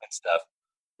David Chapman stuff.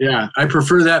 Yeah, I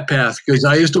prefer that path because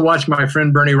I used to watch my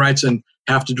friend Bernie Wrightson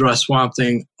have to draw Swamp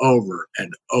Thing over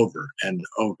and over and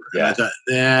over. Yeah. And I thought,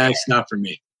 that's not for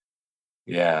me.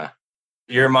 Yeah.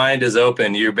 Your mind is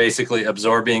open. You're basically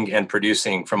absorbing and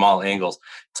producing from all angles.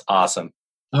 It's awesome.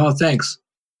 Oh, thanks.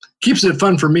 Keeps it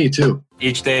fun for me, too.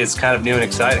 Each day is kind of new and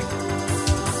exciting.